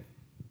Apple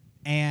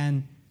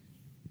and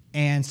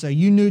so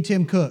you knew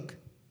Tim Cook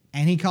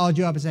and he called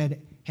you up and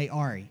said, hey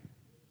Ari,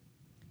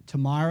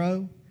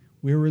 tomorrow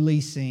we're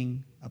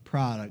releasing a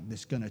product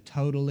that's going to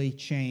totally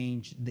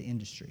change the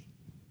industry.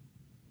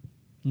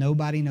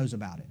 Nobody knows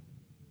about it.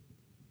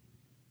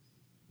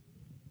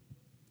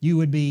 You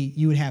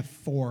would have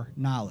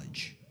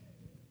foreknowledge.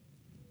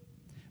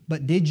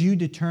 But did you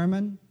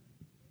determine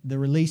the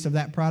release of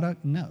that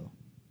product? No.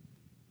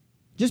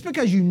 Just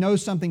because you know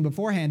something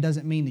beforehand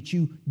doesn't mean that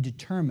you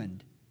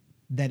determined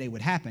that it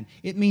would happen.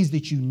 It means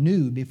that you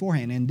knew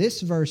beforehand. And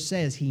this verse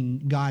says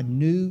God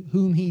knew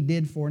whom He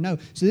did foreknow.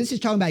 So this is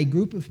talking about a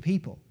group of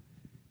people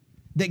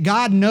that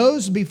God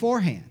knows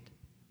beforehand.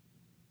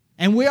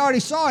 And we already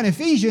saw in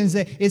Ephesians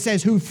that it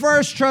says, who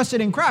first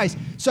trusted in Christ.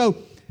 So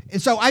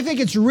I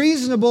think it's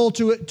reasonable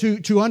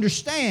to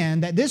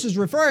understand that this is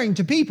referring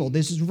to people.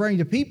 This is referring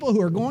to people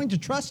who are going to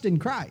trust in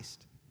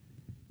Christ.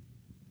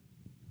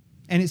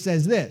 And it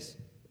says this,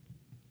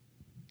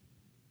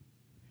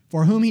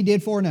 for whom He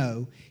did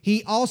foreknow,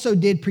 He also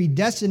did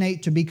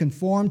predestinate to be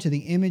conformed to the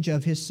image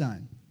of His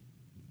Son.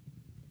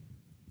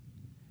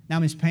 Now,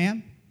 Miss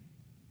Pam,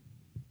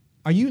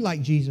 are you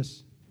like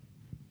Jesus?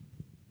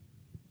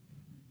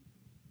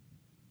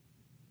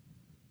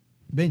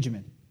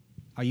 Benjamin,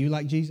 are you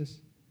like Jesus?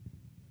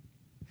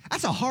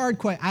 That's a hard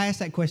question. I asked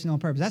that question on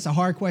purpose. That's a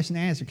hard question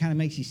to answer. It kind of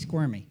makes you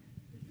squirmy.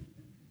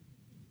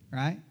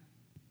 Right?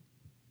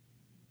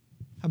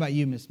 How about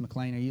you, Miss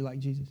McLean? Are you like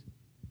Jesus?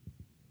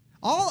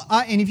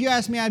 And if you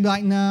ask me, I'd be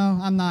like, no,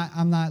 I'm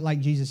not like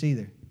Jesus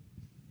either.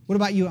 What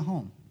about you at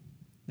home?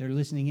 They're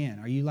listening in.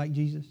 Are you like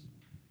Jesus?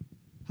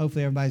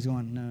 Hopefully everybody's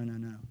going,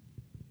 no.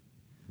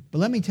 But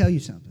let me tell you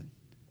something.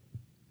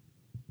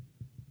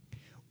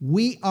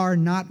 We are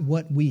not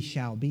what we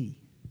shall be.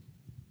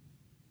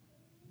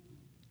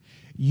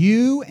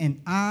 You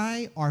and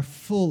I are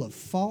full of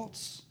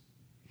faults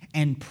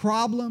and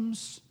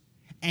problems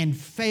and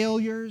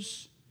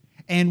failures,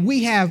 and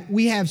we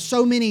have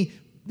so many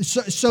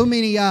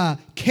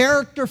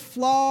character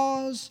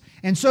flaws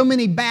and so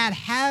many bad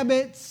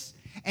habits,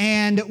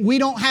 and we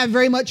don't have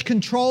very much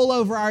control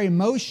over our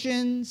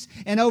emotions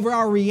and over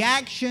our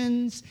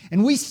reactions,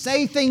 and we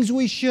say things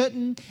we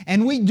shouldn't,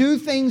 and we do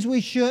things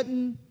we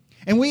shouldn't,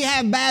 and we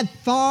have bad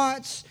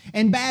thoughts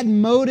and bad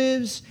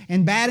motives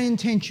and bad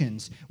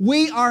intentions.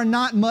 We are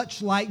not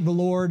much like the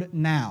Lord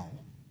now.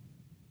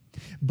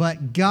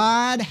 But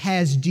God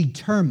has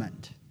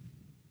determined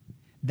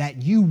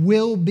that you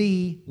will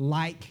be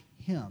like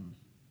Him.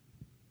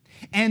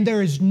 And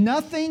there is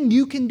nothing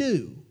you can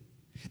do.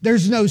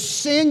 There's no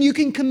sin you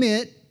can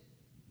commit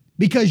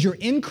because you're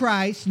in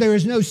Christ. There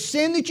is no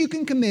sin that you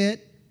can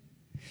commit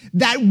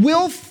that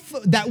will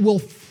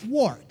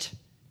thwart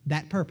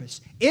that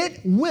purpose.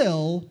 It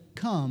will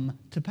come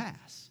to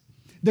pass.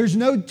 There's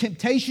no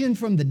temptation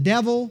from the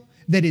devil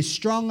that is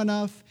strong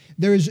enough.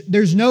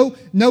 There's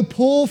no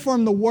pull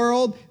from the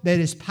world that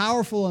is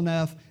powerful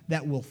enough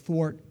that will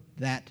thwart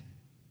that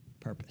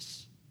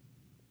purpose.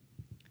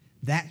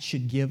 That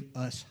should give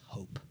us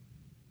hope.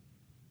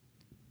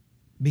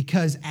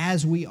 Because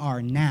as we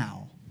are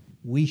now,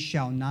 we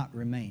shall not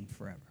remain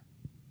forever.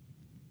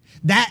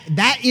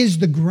 That is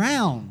the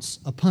grounds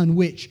upon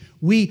which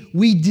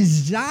we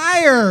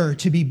desire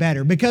to be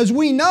better, because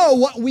we know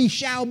what we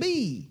shall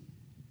be.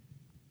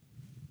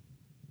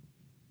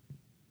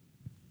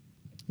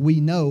 We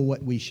know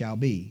what we shall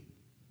be.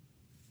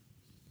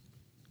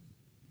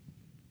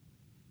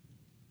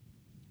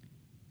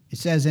 It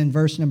says in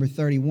verse number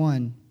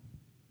 31,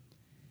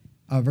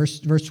 verse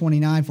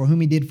 29, for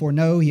whom He did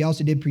foreknow, He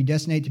also did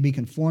predestinate to be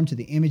conformed to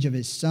the image of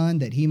His Son,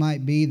 that He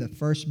might be the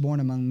firstborn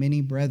among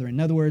many brethren. In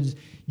other words,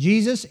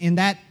 Jesus, in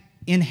that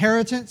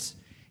inheritance,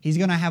 He's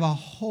going to have a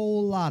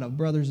whole lot of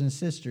brothers and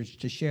sisters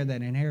to share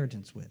that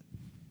inheritance with.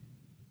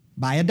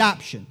 By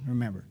adoption,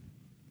 remember.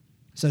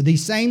 So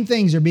these same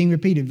things are being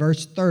repeated.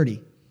 Verse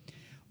 30.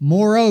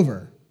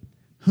 Moreover,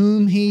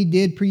 whom He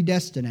did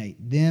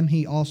predestinate, them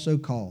He also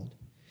called.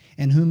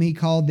 And whom He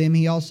called, them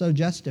He also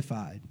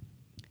justified.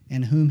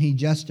 And whom He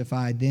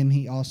justified, them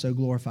He also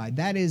glorified.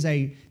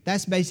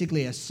 That's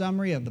basically a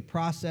summary of the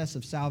process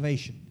of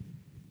salvation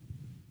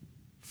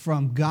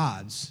from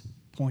God's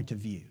point of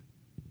view.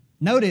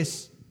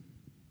 Notice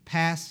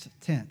past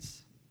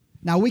tense.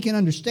 Now we can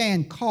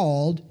understand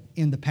called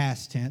in the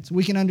past tense.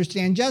 We can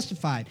understand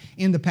justified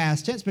in the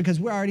past tense because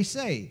we're already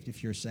saved.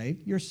 If you're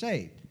saved, you're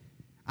saved.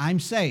 I'm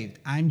saved.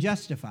 I'm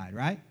justified,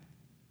 right?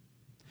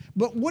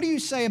 But what do you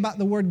say about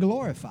the word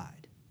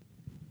glorified?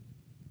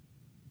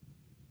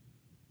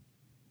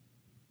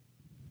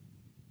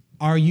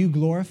 Are you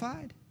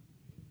glorified?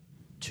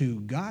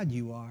 To God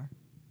you are.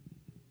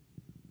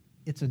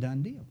 It's a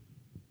done deal.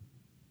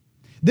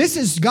 This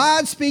is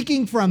God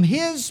speaking from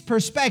His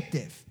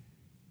perspective.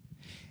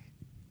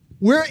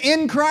 We're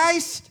in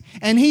Christ,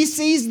 and He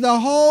sees the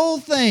whole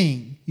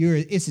thing.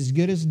 It's as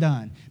good as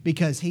done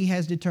because He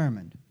has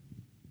determined.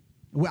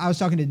 I was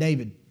talking to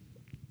David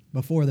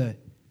before the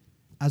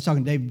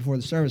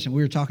service, and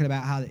we were talking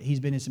about how he's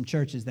been in some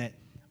churches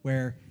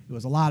where it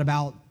was a lot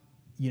about,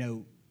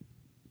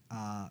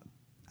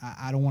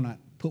 I don't want to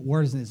put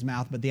words in his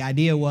mouth, but the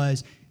idea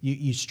was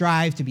you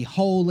strive to be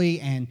holy,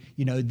 and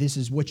this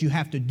is what you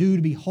have to do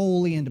to be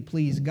holy and to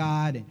please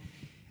God.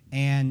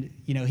 And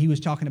he was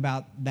talking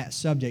about that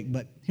subject.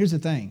 But here's the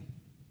thing.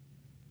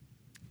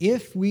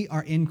 If we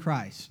are in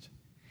Christ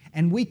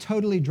and we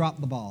totally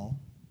drop the ball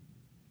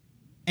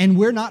and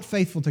we're not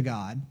faithful to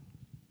God,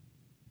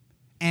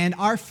 and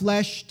our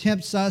flesh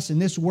tempts us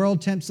and this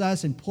world tempts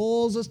us and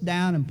pulls us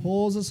down and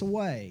pulls us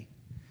away,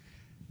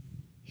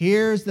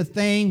 here's the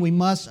thing we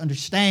must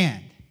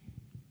understand.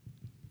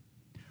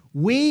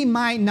 We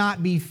might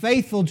not be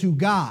faithful to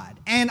God,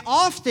 and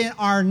often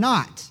are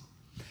not,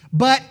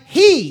 but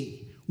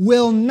He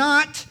will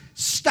not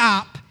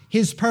stop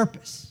His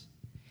purpose.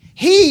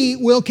 He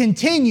will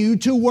continue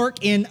to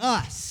work in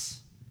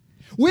us.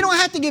 We don't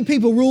have to give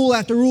people rule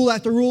after rule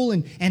after rule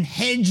and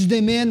hedge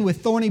them in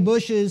with thorny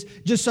bushes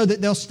just so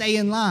that they'll stay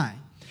in line.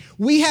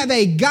 We have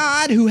a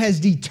God who has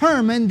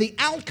determined the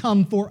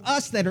outcome for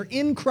us that are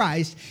in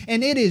Christ,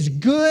 and it is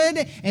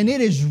good, and it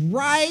is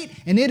right,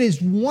 and it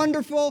is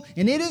wonderful,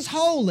 and it is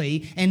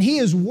holy, and He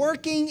is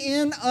working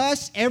in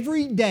us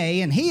every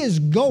day, and He is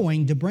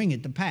going to bring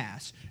it to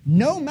pass.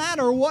 No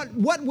matter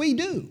what we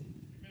do,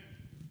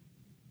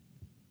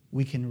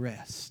 we can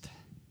rest.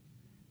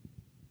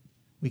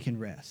 We can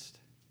rest.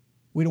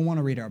 We don't want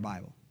to read our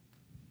Bible.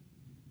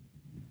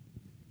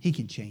 He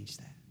can change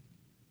that,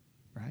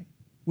 right?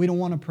 We don't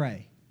want to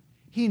pray.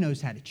 He knows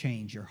how to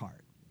change your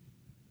heart.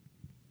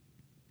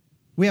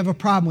 We have a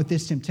problem with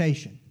this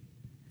temptation.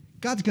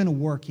 God's going to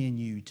work in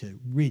you to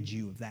rid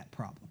you of that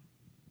problem.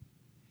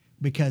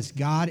 Because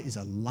God is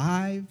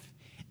alive,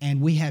 and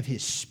we have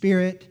His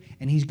Spirit,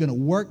 and He's going to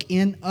work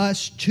in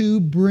us to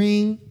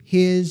bring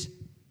His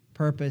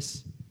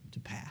purpose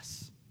to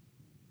pass.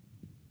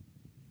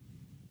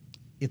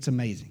 It's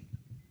amazing.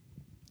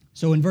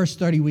 So in verse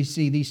 30, we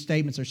see these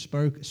statements are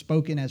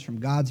spoken as from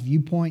God's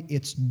viewpoint.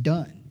 It's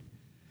done.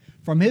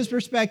 From His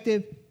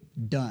perspective,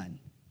 done.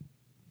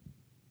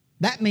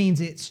 That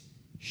means it's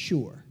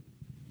sure.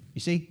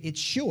 You see, it's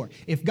sure.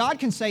 If God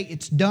can say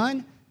it's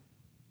done,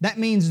 that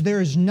means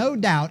there is no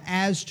doubt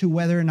as to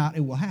whether or not it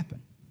will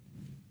happen.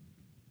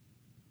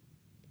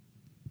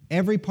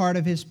 Every part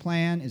of His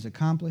plan is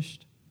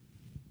accomplished.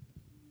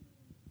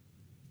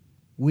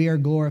 We are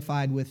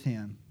glorified with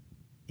Him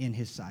in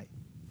His sight.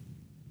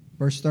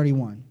 Verse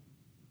 31.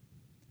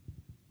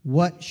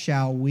 What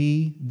shall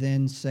we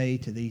then say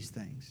to these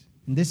things?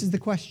 And this is the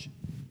question,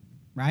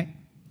 right?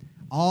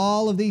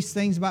 All of these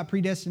things about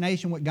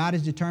predestination, what God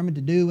is determined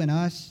to do in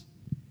us,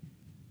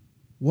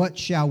 what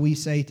shall we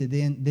say to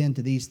then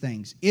to these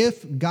things?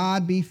 If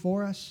God be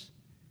for us,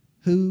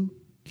 who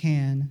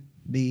can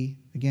be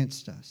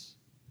against us?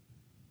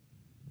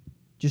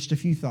 Just a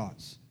few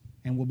thoughts,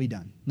 and we'll be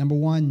done. Number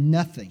one,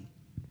 nothing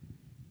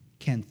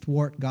can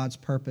thwart God's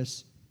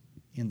purpose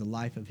in the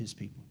life of His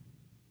people.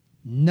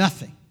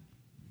 Nothing.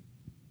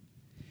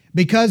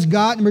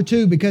 Number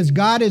two, because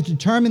God has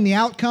determined the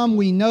outcome,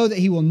 we know that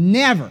He will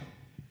never,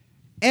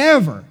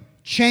 ever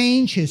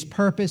change His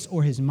purpose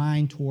or His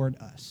mind toward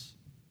us.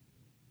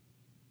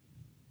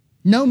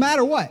 No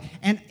matter what.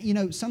 And,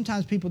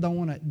 sometimes people don't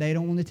want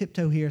to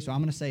tiptoe here, so I'm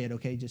going to say it,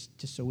 okay,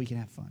 just so we can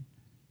have fun.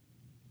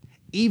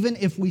 Even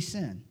if we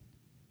sin,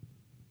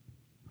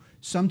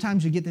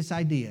 sometimes you get this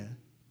idea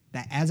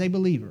that as a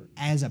believer,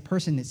 as a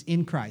person that's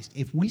in Christ,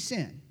 if we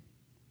sin,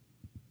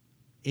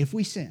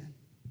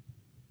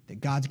 that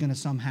God's going to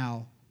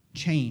somehow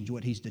change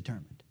what He's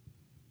determined.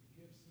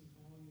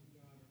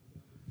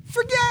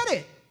 Forget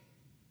it.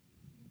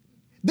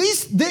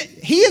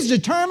 He has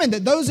determined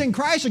that those in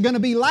Christ are going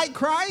to be like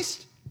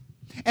Christ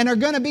and are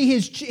going to be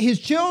His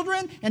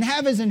children and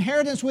have His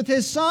inheritance with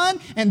His Son,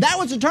 and that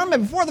was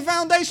determined before the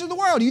foundation of the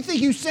world. You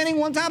think you sinning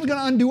one time is going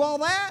to undo all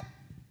that?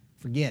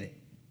 Forget it.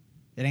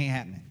 It ain't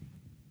happening.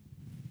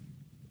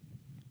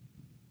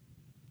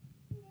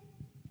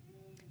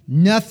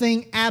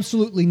 Nothing,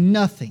 absolutely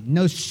nothing.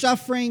 No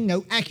suffering,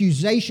 no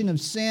accusation of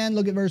sin.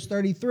 Look at verse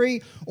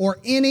 33. Or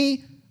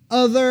any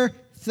other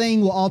thing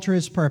will alter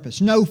His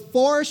purpose. No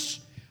force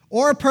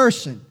or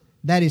person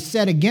that is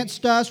set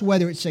against us,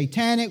 whether it's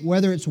satanic,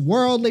 whether it's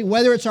worldly,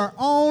 whether it's our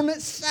own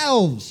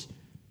selves,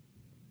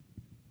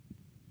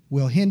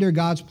 will hinder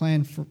God's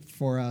plan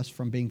for us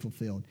from being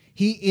fulfilled.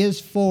 He is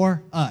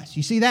for us.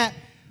 You see that?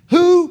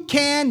 Who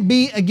can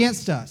be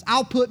against us?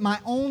 I'll put my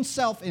own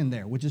self in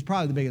there, which is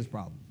probably the biggest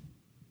problem.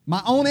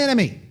 My own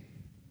enemy.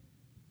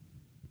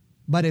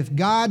 But if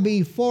God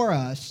be for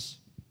us,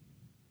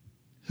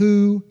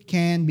 who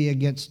can be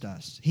against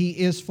us? He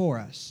is for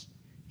us.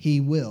 He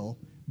will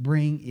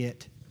bring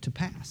it to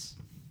pass.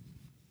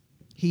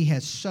 He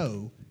has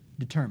so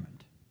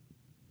determined.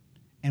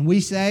 And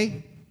we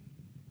say,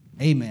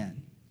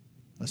 amen.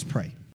 Let's pray.